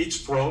felt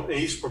each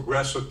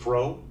progressive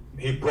throw.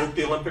 He broke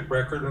the Olympic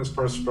record in his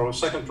first throw.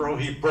 Second throw,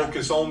 he broke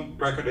his own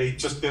record he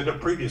just did a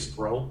previous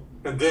throw.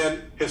 And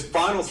then his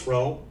final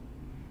throw,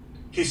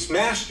 he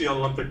smashed the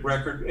Olympic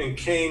record and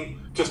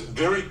came just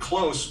very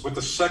close with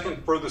the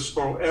second furthest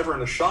throw ever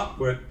in a shot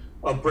put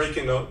of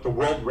breaking the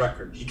world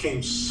record. He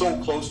came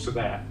so close to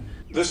that.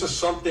 This is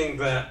something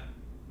that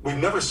we've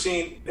never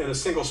seen in a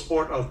single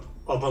sport of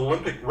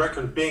Olympic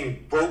record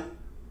being broke,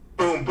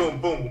 boom, boom,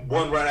 boom,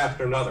 one right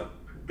after another.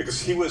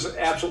 Because he was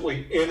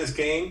absolutely in his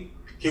game.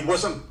 He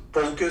wasn't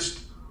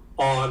focused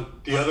on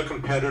the other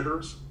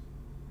competitors.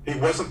 He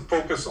wasn't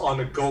focused on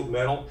the gold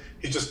medal.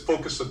 He just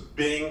focused on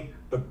being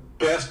the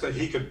best that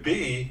he could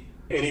be,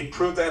 and he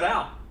proved that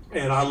out.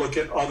 And I look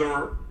at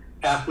other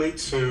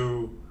athletes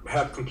who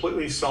have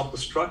completely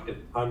self-destructed.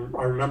 I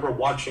remember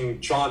watching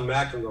John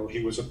McEnroe.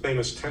 He was a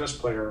famous tennis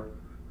player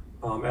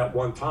at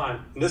one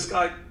time. And this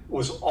guy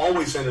was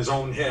always in his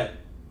own head,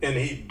 and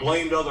he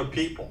blamed other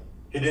people.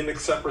 He didn't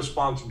accept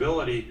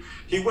responsibility.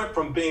 He went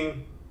from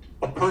being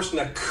a person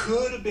that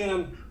could have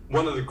been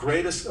one of the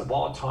greatest of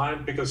all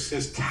time because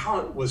his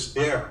talent was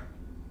there.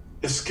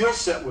 His skill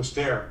set was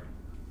there,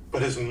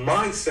 but his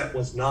mindset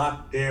was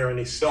not there, and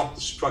he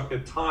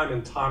self-destructed time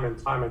and time and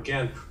time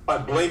again by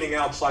blaming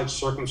outside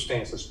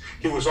circumstances.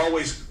 He was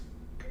always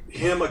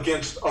him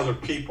against other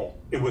people.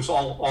 It was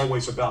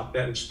always about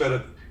that instead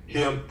of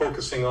him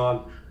focusing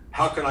on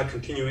how can I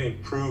continue to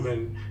improve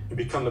and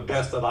become the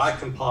best that I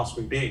can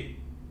possibly be.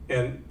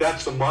 And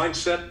that's the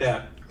mindset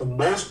that the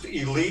most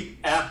elite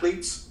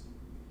athletes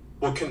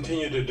will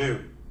continue to do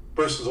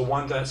versus the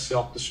ones that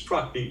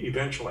self-destruct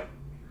eventually.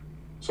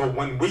 So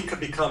when we can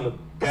become the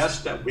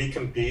best that we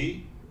can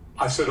be,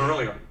 I said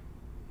earlier,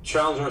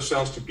 challenge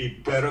ourselves to be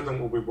better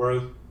than what we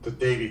were the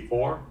day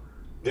before,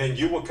 then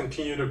you will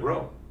continue to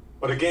grow.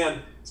 But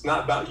again, it's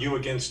not about you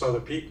against other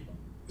people.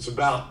 It's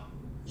about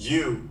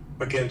you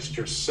against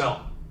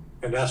yourself.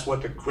 And that's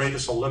what the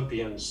greatest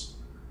Olympians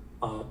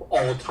of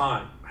all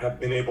time have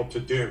been able to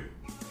do.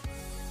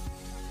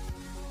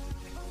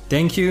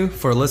 Thank you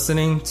for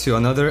listening to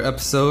another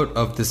episode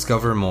of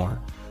Discover More.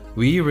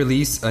 We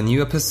release a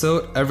new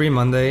episode every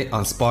Monday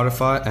on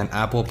Spotify and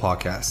Apple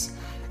Podcasts,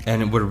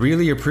 and would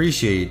really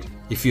appreciate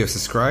if you have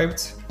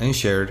subscribed and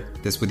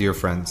shared this with your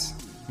friends.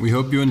 We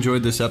hope you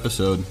enjoyed this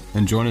episode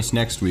and join us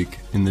next week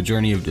in the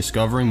journey of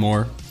discovering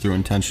more through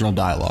intentional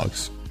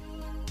dialogues.